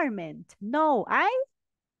apartment? No, I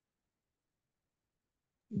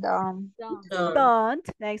don't.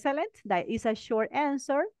 Excellent. That is a short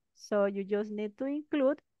answer. So you just need to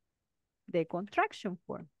include the contraction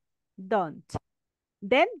form. Don't.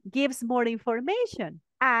 Then gives more information.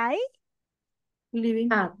 I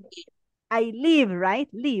live, right?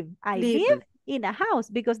 Live. I live in a house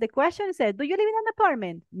because the question said, do you live in an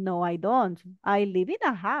apartment? No, I don't. I live in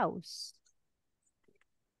a house.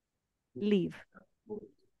 Live.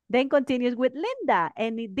 Then continues with Linda.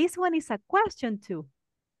 And this one is a question too.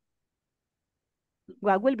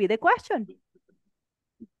 What will be the question?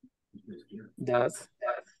 Does.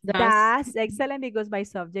 Does. Excellent, because my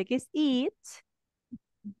subject is it.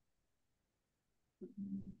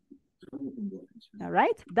 All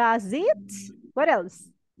right. Does it? What else?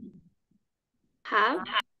 Have.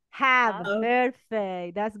 Have.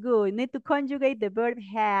 Perfect. That's good. You need to conjugate the verb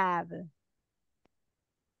have.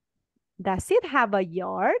 Does it have a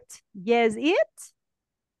yard? Yes, it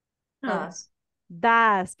Does.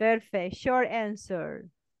 Does. Perfect. Short answer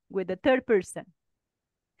with the third person.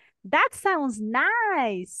 That sounds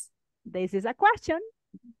nice. This is a question.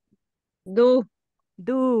 Do.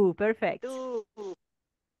 Do. Perfect. Do.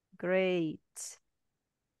 Great.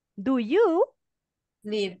 Do you?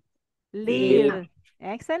 Live. Live.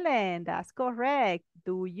 Excellent. That's correct.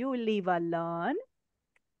 Do you live alone?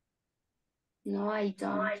 No, I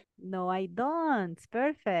don't. No, I don't.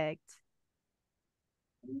 Perfect.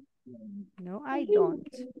 No, I don't.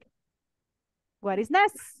 What is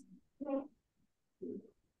next?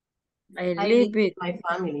 I live with my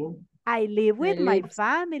family. I live with I my live-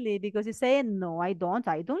 family because you say, no, I don't.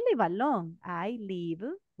 I don't live alone. I live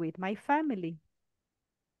with my family.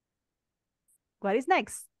 What is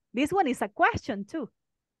next? This one is a question too.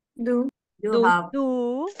 Do you Do, have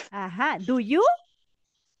do you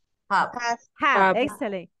have have?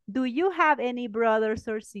 Excellent. Do you have any brothers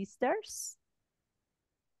or sisters?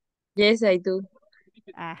 Yes, I do.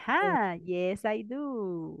 Yes, I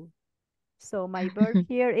do. So my verb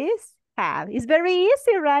here is have. It's very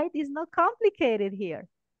easy, right? It's not complicated here.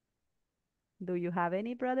 Do you have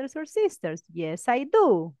any brothers or sisters? Yes, I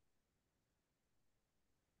do.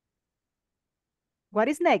 What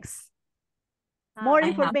is next? More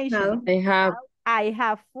information. I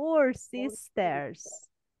have 4 sisters.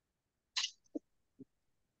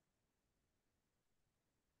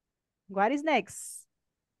 What is next?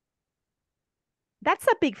 That's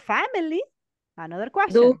a big family. Another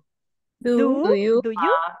question. Do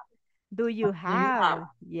you have?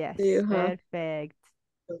 Yes, Do you have? perfect.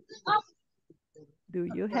 Do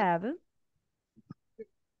you have?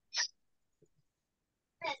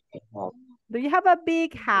 Do you have a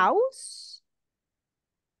big house?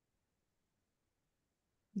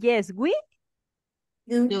 Yes, we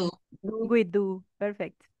Do. we do.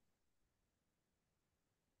 Perfect.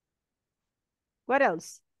 What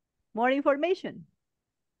else? More information.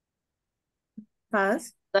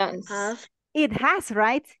 Has. It has,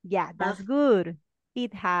 right? Yeah, that's good.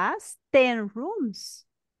 It has 10 rooms.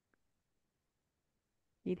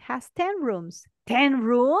 It has 10 rooms. 10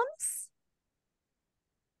 rooms?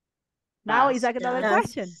 Now is another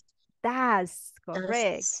question. That's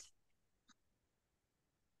correct.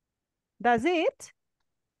 Does it?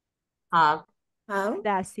 Have.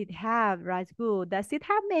 Does it have, right, good. Does it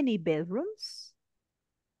have many bedrooms?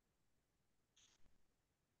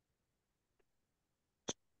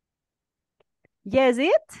 Yes,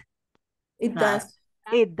 It does.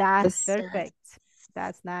 It does, Yes. perfect.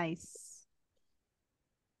 That's nice.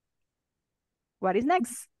 What is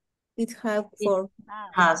next? It have 4.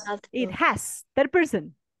 Has. It has, third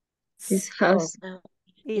person. It has.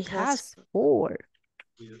 It has 4.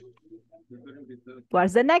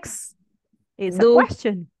 What's the next? It's a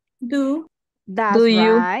question. Do. That's Do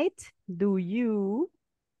you? right. Do you?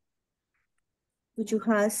 Do you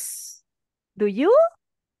has? Do you?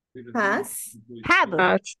 Has. Have.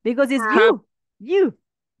 Has. Because it's Have. you.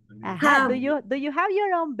 Ajá. Have. Do you have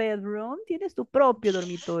your own bedroom? ¿Tienes tu propio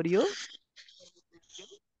dormitorio?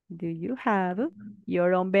 Do you have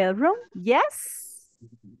your own bedroom? Yes.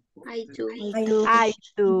 I do. I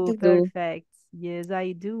do. Perfect. Yes,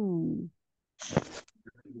 I do.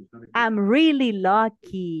 I'm really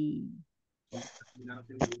lucky.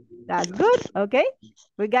 That's good. Okay.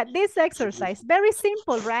 We got this exercise. Very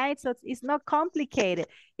simple, right? So it's not complicated.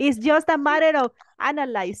 It's just a matter of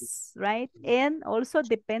analyze, right? And also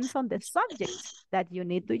depends on the subject that you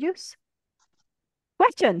need to use.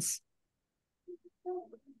 Questions?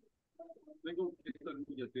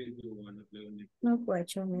 No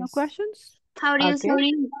question. No questions? How do you Okay.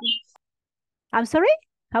 say? I'm sorry?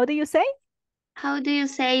 How do you say? How do you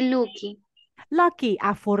say lucky? Lucky,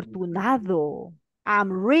 afortunado.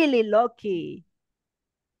 I'm really lucky.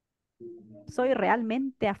 Soy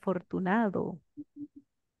realmente afortunado.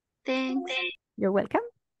 Thanks. You're welcome.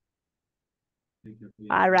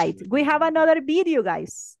 All right. We have another video,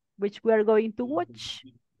 guys, which we are going to watch.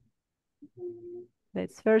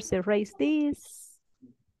 Let's first erase this.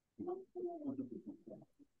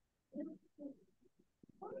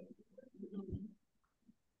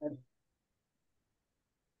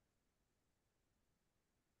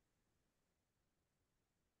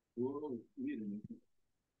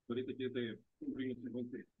 Ahorita que te cumplir un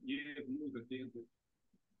segundo, y es muy reciente.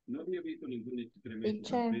 No había visto ningún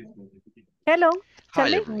experimento. Hello. Tell Hi,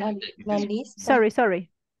 me. everyone. La lista.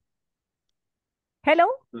 Sorry. Hello.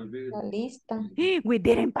 La lista. We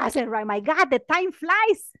didn't pass it right. My God, the time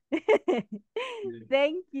flies.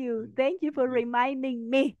 Thank you. Thank you for reminding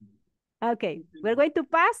me. Okay, we're going to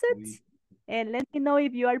pass it and let me know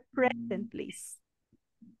if you are present, please.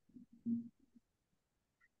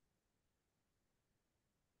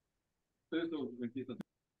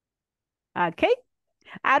 Okay.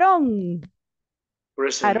 Aaron.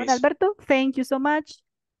 Present, Aaron miss. Alberto, thank you so much.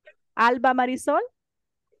 Alba Marisol.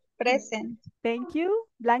 Present. Thank you.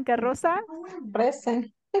 Blanca Rosa.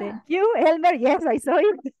 Present. Thank you. Elmer, yes, I saw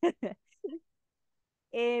it.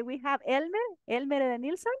 We have Elmer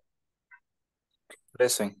Nilsson.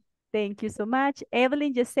 Present. Thank you so much.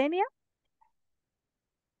 Evelyn Yesenia.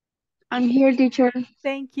 I'm here, teacher.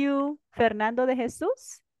 Thank you. Fernando de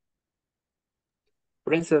Jesus.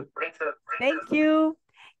 Present. Thank you.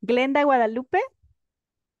 Glenda Guadalupe.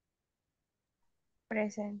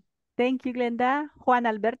 Present. Thank you, Glenda. Juan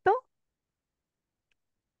Alberto.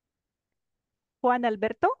 Juan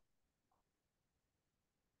Alberto.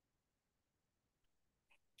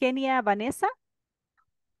 Kenia Vanessa.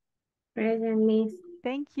 Present, Miss.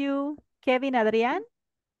 Thank you. Kevin Adrián.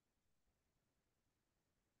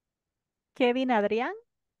 Kevin Adrián.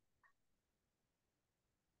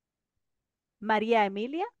 María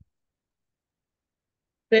Emilia.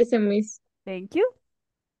 Present, Miss. Thank you.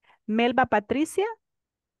 Melba Patricia.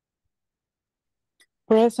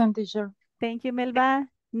 Present, teacher. Thank you,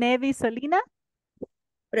 Melba. Nevi Solina.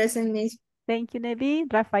 Present, Miss. Thank you, Nevi.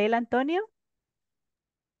 Rafael Antonio.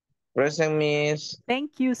 Present, Miss.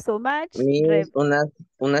 Thank you so much. Miss,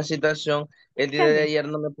 una situación. El día Tell de me. ayer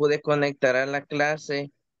no me pude conectar a la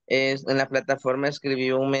clase. En la plataforma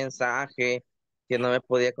escribí un mensaje que no me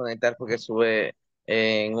podía conectar porque estuve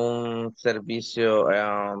en un servicio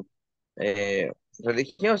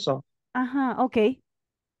religioso. Ajá, ok.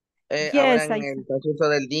 Ahora Yes, en I el transcurso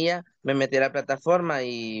del día me metí a la plataforma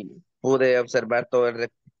y pude observar todo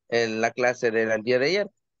la clase del día de ayer.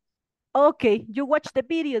 Okay, you watch the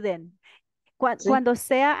video then. Sí, Cuando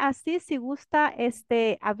sea así, si gusta,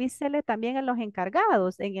 avísele también a los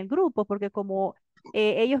encargados en el grupo, porque como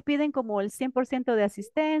ellos piden como el 100% de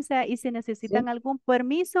asistencia y si necesitan sí, algún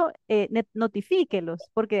permiso, notifíquelos,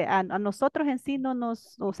 porque a nosotros en sí no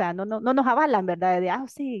nos, o sea, no nos avalan, ¿verdad?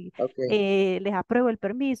 Sí, ok, les apruebo el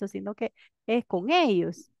permiso, sino que es con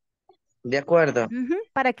ellos. de acuerdo. Ujú,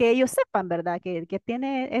 para que ellos sepan, ¿verdad? Que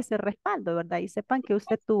tiene ese respaldo, ¿verdad? Y sepan que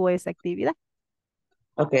usted tuvo esa actividad.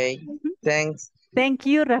 Ok, Ujú. thanks. Thank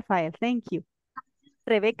you, Rafael. Thank you.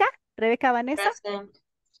 Rebeca, Rebeca Vanessa. Present.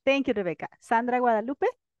 Thank you, Rebeca. Sandra Guadalupe.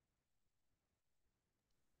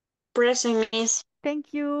 Present, Miss.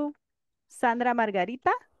 Thank you. Sandra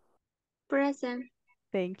Margarita. Present.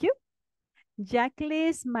 Thank you.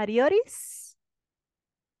 Jacqueline Marioris.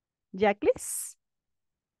 Jacqueline.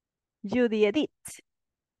 Judy Edith.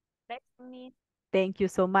 Present, Miss. Thank you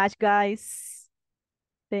so much, guys.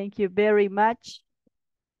 Thank you very much.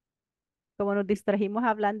 Como nos distrajimos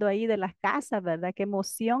hablando ahí de las casas, ¿verdad? Qué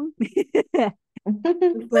emoción.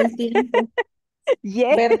 Fue el tiempo.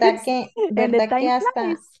 Yes. ¿Verdad And the que time hasta,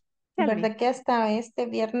 flies. Tell me. verdad que hasta este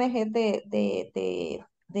viernes es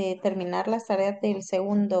de terminar las tareas del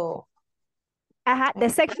segundo? Ajá, de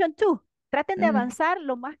section 2. Traten de Mm, avanzar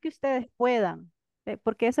lo más que ustedes puedan,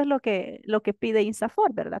 porque eso es lo que pide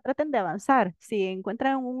INSAFORP, ¿verdad? Traten de avanzar. Si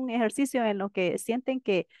encuentran un ejercicio en lo que sienten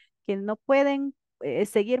que no pueden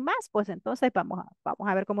seguir más, pues entonces vamos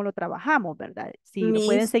a ver cómo lo trabajamos, ¿verdad? Si lo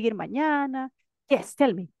pueden Miss, seguir mañana. Yes,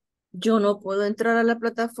 tell me. yo no puedo entrar a la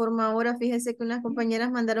plataforma ahora. Fíjese que unas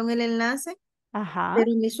compañeras mandaron el enlace, Ajá.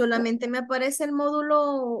 pero a mí solamente me aparece el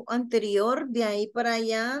módulo anterior. De ahí para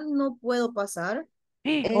allá no puedo pasar.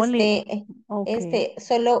 Only, ok.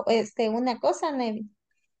 Solo, una cosa, Nevi.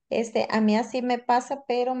 A mí así me pasa,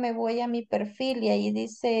 pero me voy a mi perfil y ahí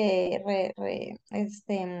dice,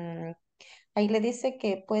 ahí le dice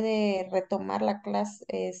que puede retomar la clase,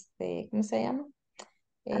 ¿cómo se llama?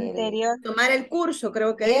 Anterior. Tomar el curso,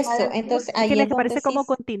 creo que dice. Eso, entonces Que ahí les es donde parece sí, como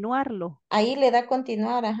continuarlo, ahí le da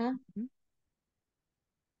continuar, ajá.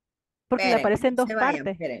 porque le Esperen, aparece en no dos se vayan,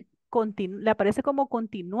 partes. esperen. Le aparece como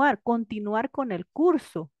continuar con el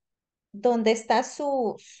curso. Donde está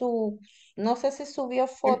no sé si subió El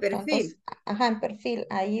foto, perfil. entonces, ajá, en perfil,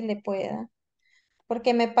 ahí le puede dar.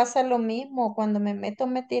 Porque me pasa lo mismo, cuando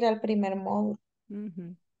me tira al primer módulo.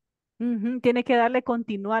 Ujú. Ujú, tiene que darle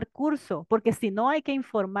continuar curso, porque si no hay que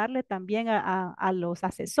informarle también a los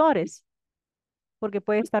asesores, porque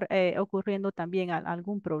puede estar ocurriendo también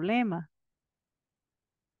algún problema,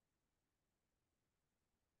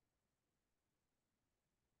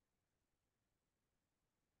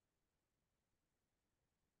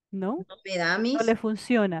 ¿no? No me da No le mis.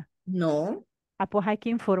 funciona. No, Ah, pues hay que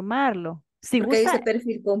informarlo. Si porque dice gusta,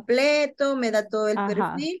 perfil completo, me da todo el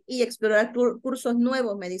ajá. perfil y explorar cursos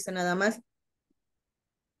nuevos, me dice nada más.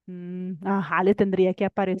 Ajá, le tendría que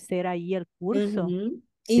aparecer ahí el curso. Ujú.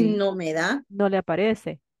 Y Sí, no me da. no le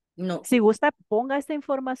aparece. No. Si gusta, ponga esa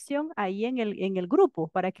información ahí en el grupo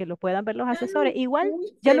para que lo puedan ver los asesores. Igual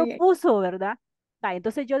ya lo Puse. puso, ¿verdad? Ah,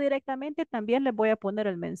 entonces yo directamente también les voy a poner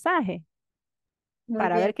el mensaje Muy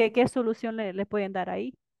para bien. ver qué solución le pueden dar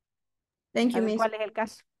ahí. Thank A you, ver Miss. cuál es el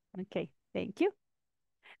caso. Okay, thank you.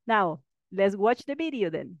 Now, let's watch the video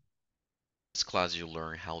then. This class you'll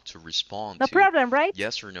learn how to respond No to problem, right?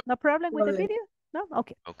 yes or no No problem with the Problem. video? No?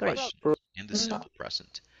 Okay, great. questions in the No. simple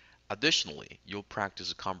present. Additionally, you'll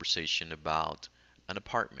practice a conversation about an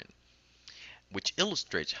apartment, which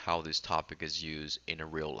illustrates how this topic is used in a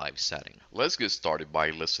real life setting. Let's get started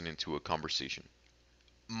by listening to a conversation.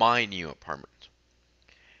 My new apartment.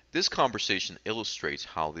 This conversation illustrates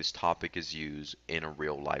how this topic is used in a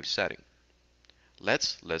real life setting.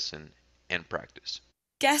 Let's listen and practice.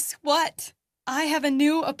 Guess what? I have a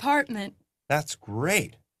new apartment. That's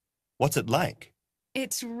great. What's it like?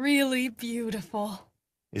 It's really beautiful.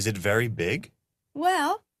 Is it very big?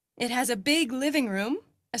 Well, it has a big living room,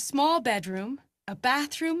 a small bedroom, a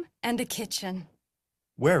bathroom, and a kitchen.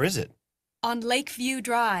 Where is it? On Lakeview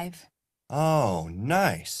Drive. Oh,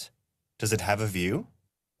 nice. Does it have a view?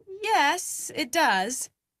 Yes, it does.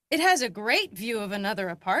 It has a great view of another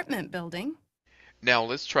apartment building. Now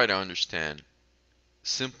let's try to understand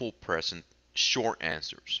simple present short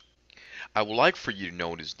answers. I would like for you to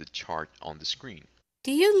notice the chart on the screen.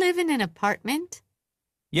 Do you live in an apartment?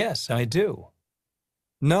 Yes, I do.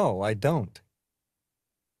 No, I don't.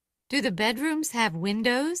 Do the bedrooms have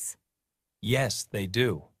windows? Yes, they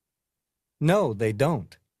do. No, they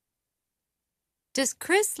don't. Does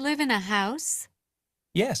Chris live in a house?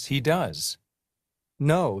 Yes, he does.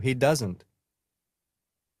 No, he doesn't.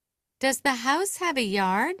 Does the house have a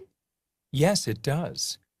yard? Yes, it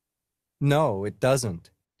does. No, it doesn't.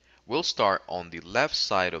 We'll start on the left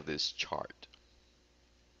side of this chart.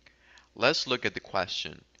 Let's look at the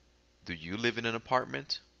question, do you live in an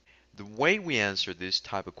apartment? The way we answer this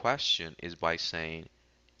type of question is by saying,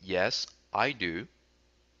 yes, I do,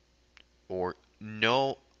 or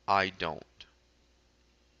no, I don't.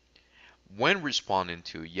 When responding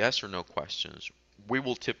to yes or no questions, we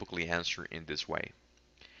will typically answer in this way.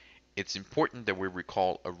 It's important that we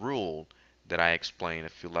recall a rule that I explained a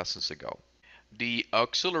few lessons ago. The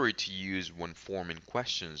auxiliary to use when forming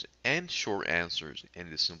questions and short answers in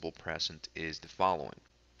the simple present is the following.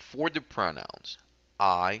 For the pronouns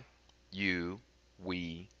I, you,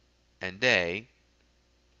 we, and they,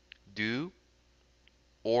 do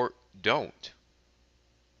or don't.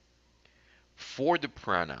 For the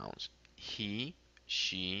pronouns he,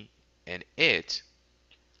 she, and it,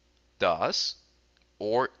 does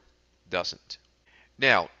or doesn't.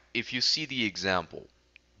 Now, if you see the example,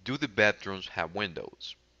 do the bedrooms have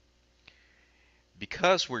windows?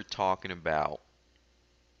 Because we're talking about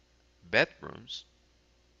bedrooms,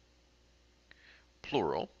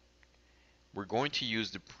 plural, we're going to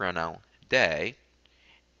use the pronoun they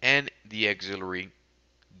and the auxiliary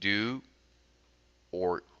do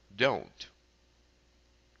or don't.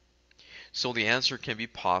 So the answer can be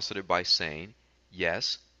positive by saying,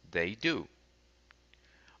 yes, they do.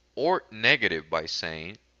 Or negative by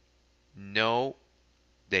saying, no,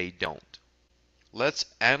 they don't. Let's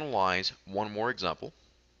analyze one more example.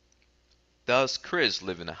 Does Chris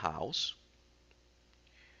live in a house?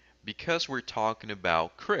 Because we're talking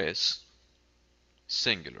about Chris,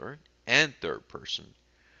 singular, and third person,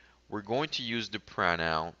 we're going to use the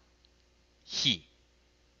pronoun he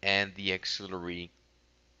and the auxiliary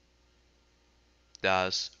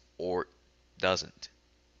does or doesn't.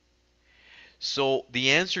 So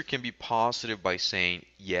the answer can be positive by saying,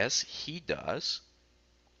 yes, he does,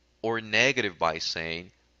 or negative by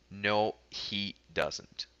saying, no, he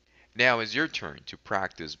doesn't. Now it's your turn to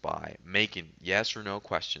practice by making yes or no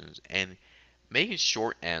questions and making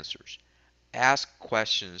short answers. Ask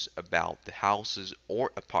questions about the houses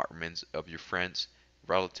or apartments of your friends,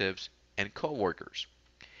 relatives, and coworkers.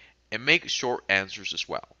 And make short answers as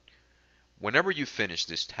well. Whenever you finish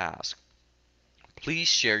this task, please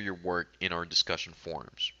share your work in our discussion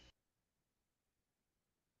forums.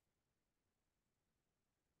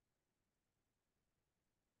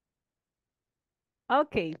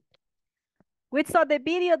 Okay. We saw the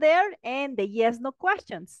video there and the yes, no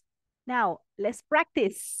questions. Now, let's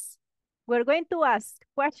practice. We're going to ask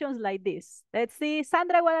questions like this. Let's see,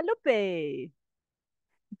 Sandra Guadalupe.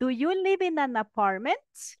 Do you live in an apartment?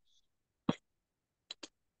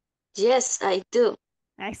 Yes, I do.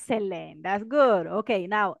 Excellent, that's good. Okay,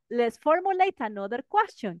 now let's formulate another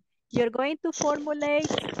question. You're going to formulate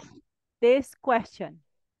this question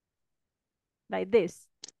like this.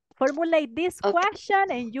 Formulate this question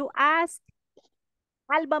and you ask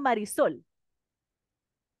Alba Marisol.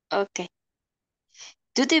 Okay.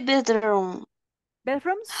 Do the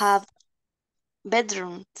bedrooms have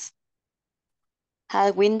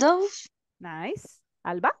windows? Nice.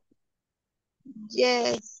 Alba?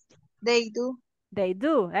 Yes, they do. They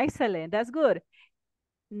do. Excellent. That's good.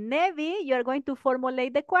 Nevi, you're going to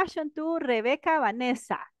formulate the question to Rebecca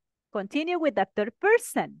Vanessa. Continue with the third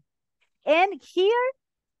person. And here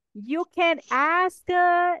you can ask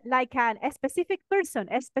like a specific person,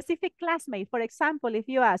 a specific classmate. For example, if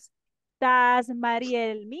you ask, does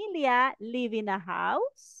María Emilia live in a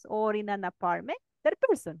house or in an apartment? Third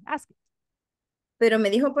person, ask it. Pero me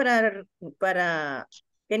dijo para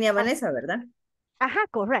Kenia Vanessa, ¿verdad? Ajá,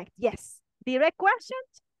 correct, yes. Direct question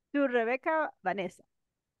To Rebecca, Vanessa.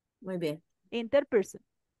 Muy bien. Interperson.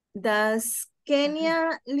 Does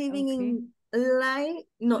Kenya living in live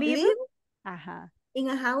live in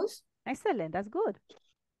a house? Excellent, that's good.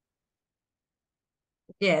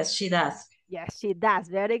 Yes, she does. Yes, she does.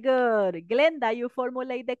 Very good. Glenda, you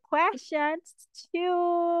formulate the questions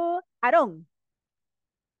to Aaron.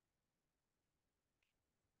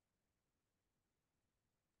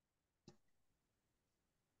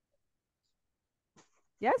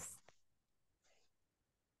 Yes?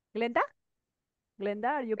 Glenda? Glenda,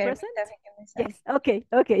 are you present? Yes, okay,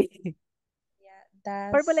 okay.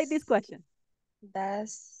 Formulate this question.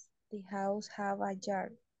 Does the house have a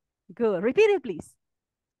yard? Good. Repeat it, please.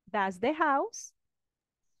 Does the house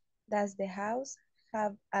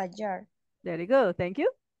have a yard? Very good. Thank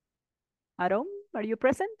you. Aaron, are you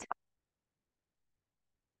present?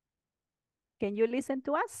 Can you listen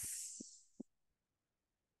to us?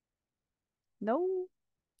 No?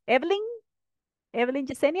 Evelyn? Evelyn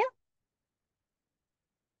Yesenia?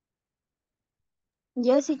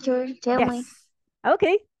 Yes, teacher, tell me.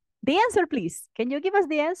 Okay. The answer, please. Can you give us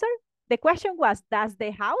the answer? The question was, does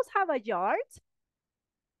the house have a yard?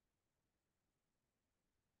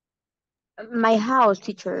 My house,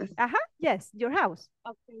 teacher. Yes, your house.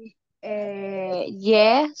 Okay.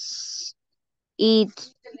 Yes,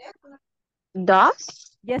 it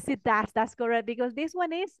does. Yes, it does. That's correct because this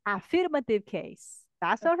one is affirmative case.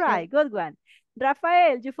 That's all right. Good one.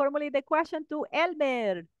 Rafael, you formulate the question to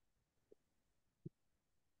Elmer.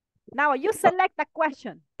 Now you select the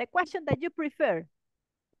question that you prefer.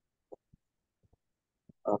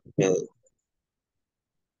 Okay.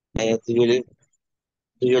 Do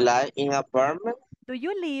you live in apartment? Do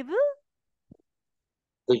you live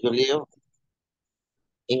Do you live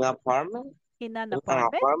in apartment? in an In an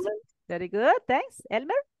apartment? apartment? Very good. Thanks.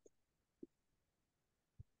 Elmer?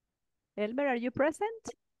 Elmer, are you present?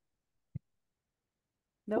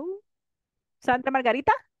 No? Sandra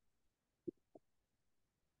Margarita?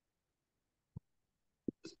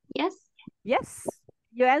 Yes. Yes.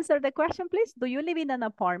 You answer the question, please. Do you live in an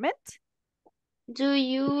apartment? Do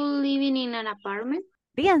you live in an apartment?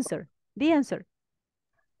 The answer. The answer.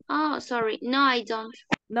 Oh, sorry. No, I don't.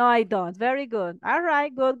 No, I don't. Very good. All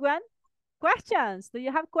right, good one. Questions. Do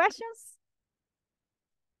you have questions?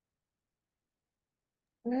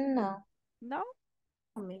 No. No?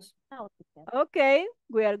 Okay,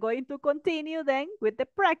 we are going to continue then with the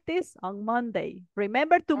practice on Monday.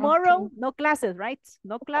 Remember tomorrow, no classes, right?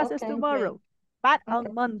 No classes tomorrow, but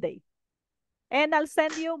on Monday. And I'll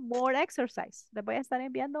send you more exercise. Les voy a estar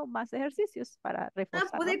enviando más ejercicios para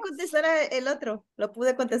reforzar. Pude contestar el otro. Lo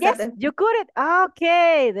pude contestar. Yes, you could it.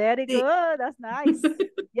 Okay, very good. That's nice.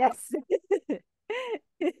 Yes.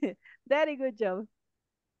 Very good job.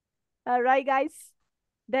 All right, guys.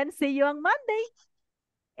 Then see you on Monday.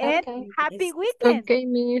 And happy weekend. Okay,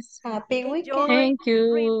 Miss. Happy Enjoy, Thank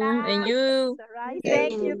you. relax. And you. All right.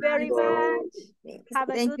 Thank you very much. Have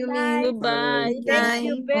a good night. Goodbye. Thank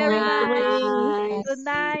you very much. Bye. Good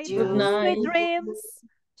night. Good night. Sweet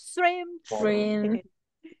dreams. Dream.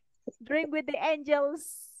 Dream with the angels.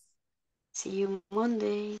 See you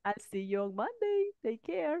Monday. I'll see you on Monday. Take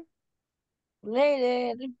care.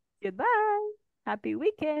 Later. Goodbye. Happy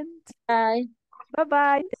weekend. Bye.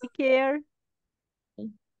 Bye-bye. Take care.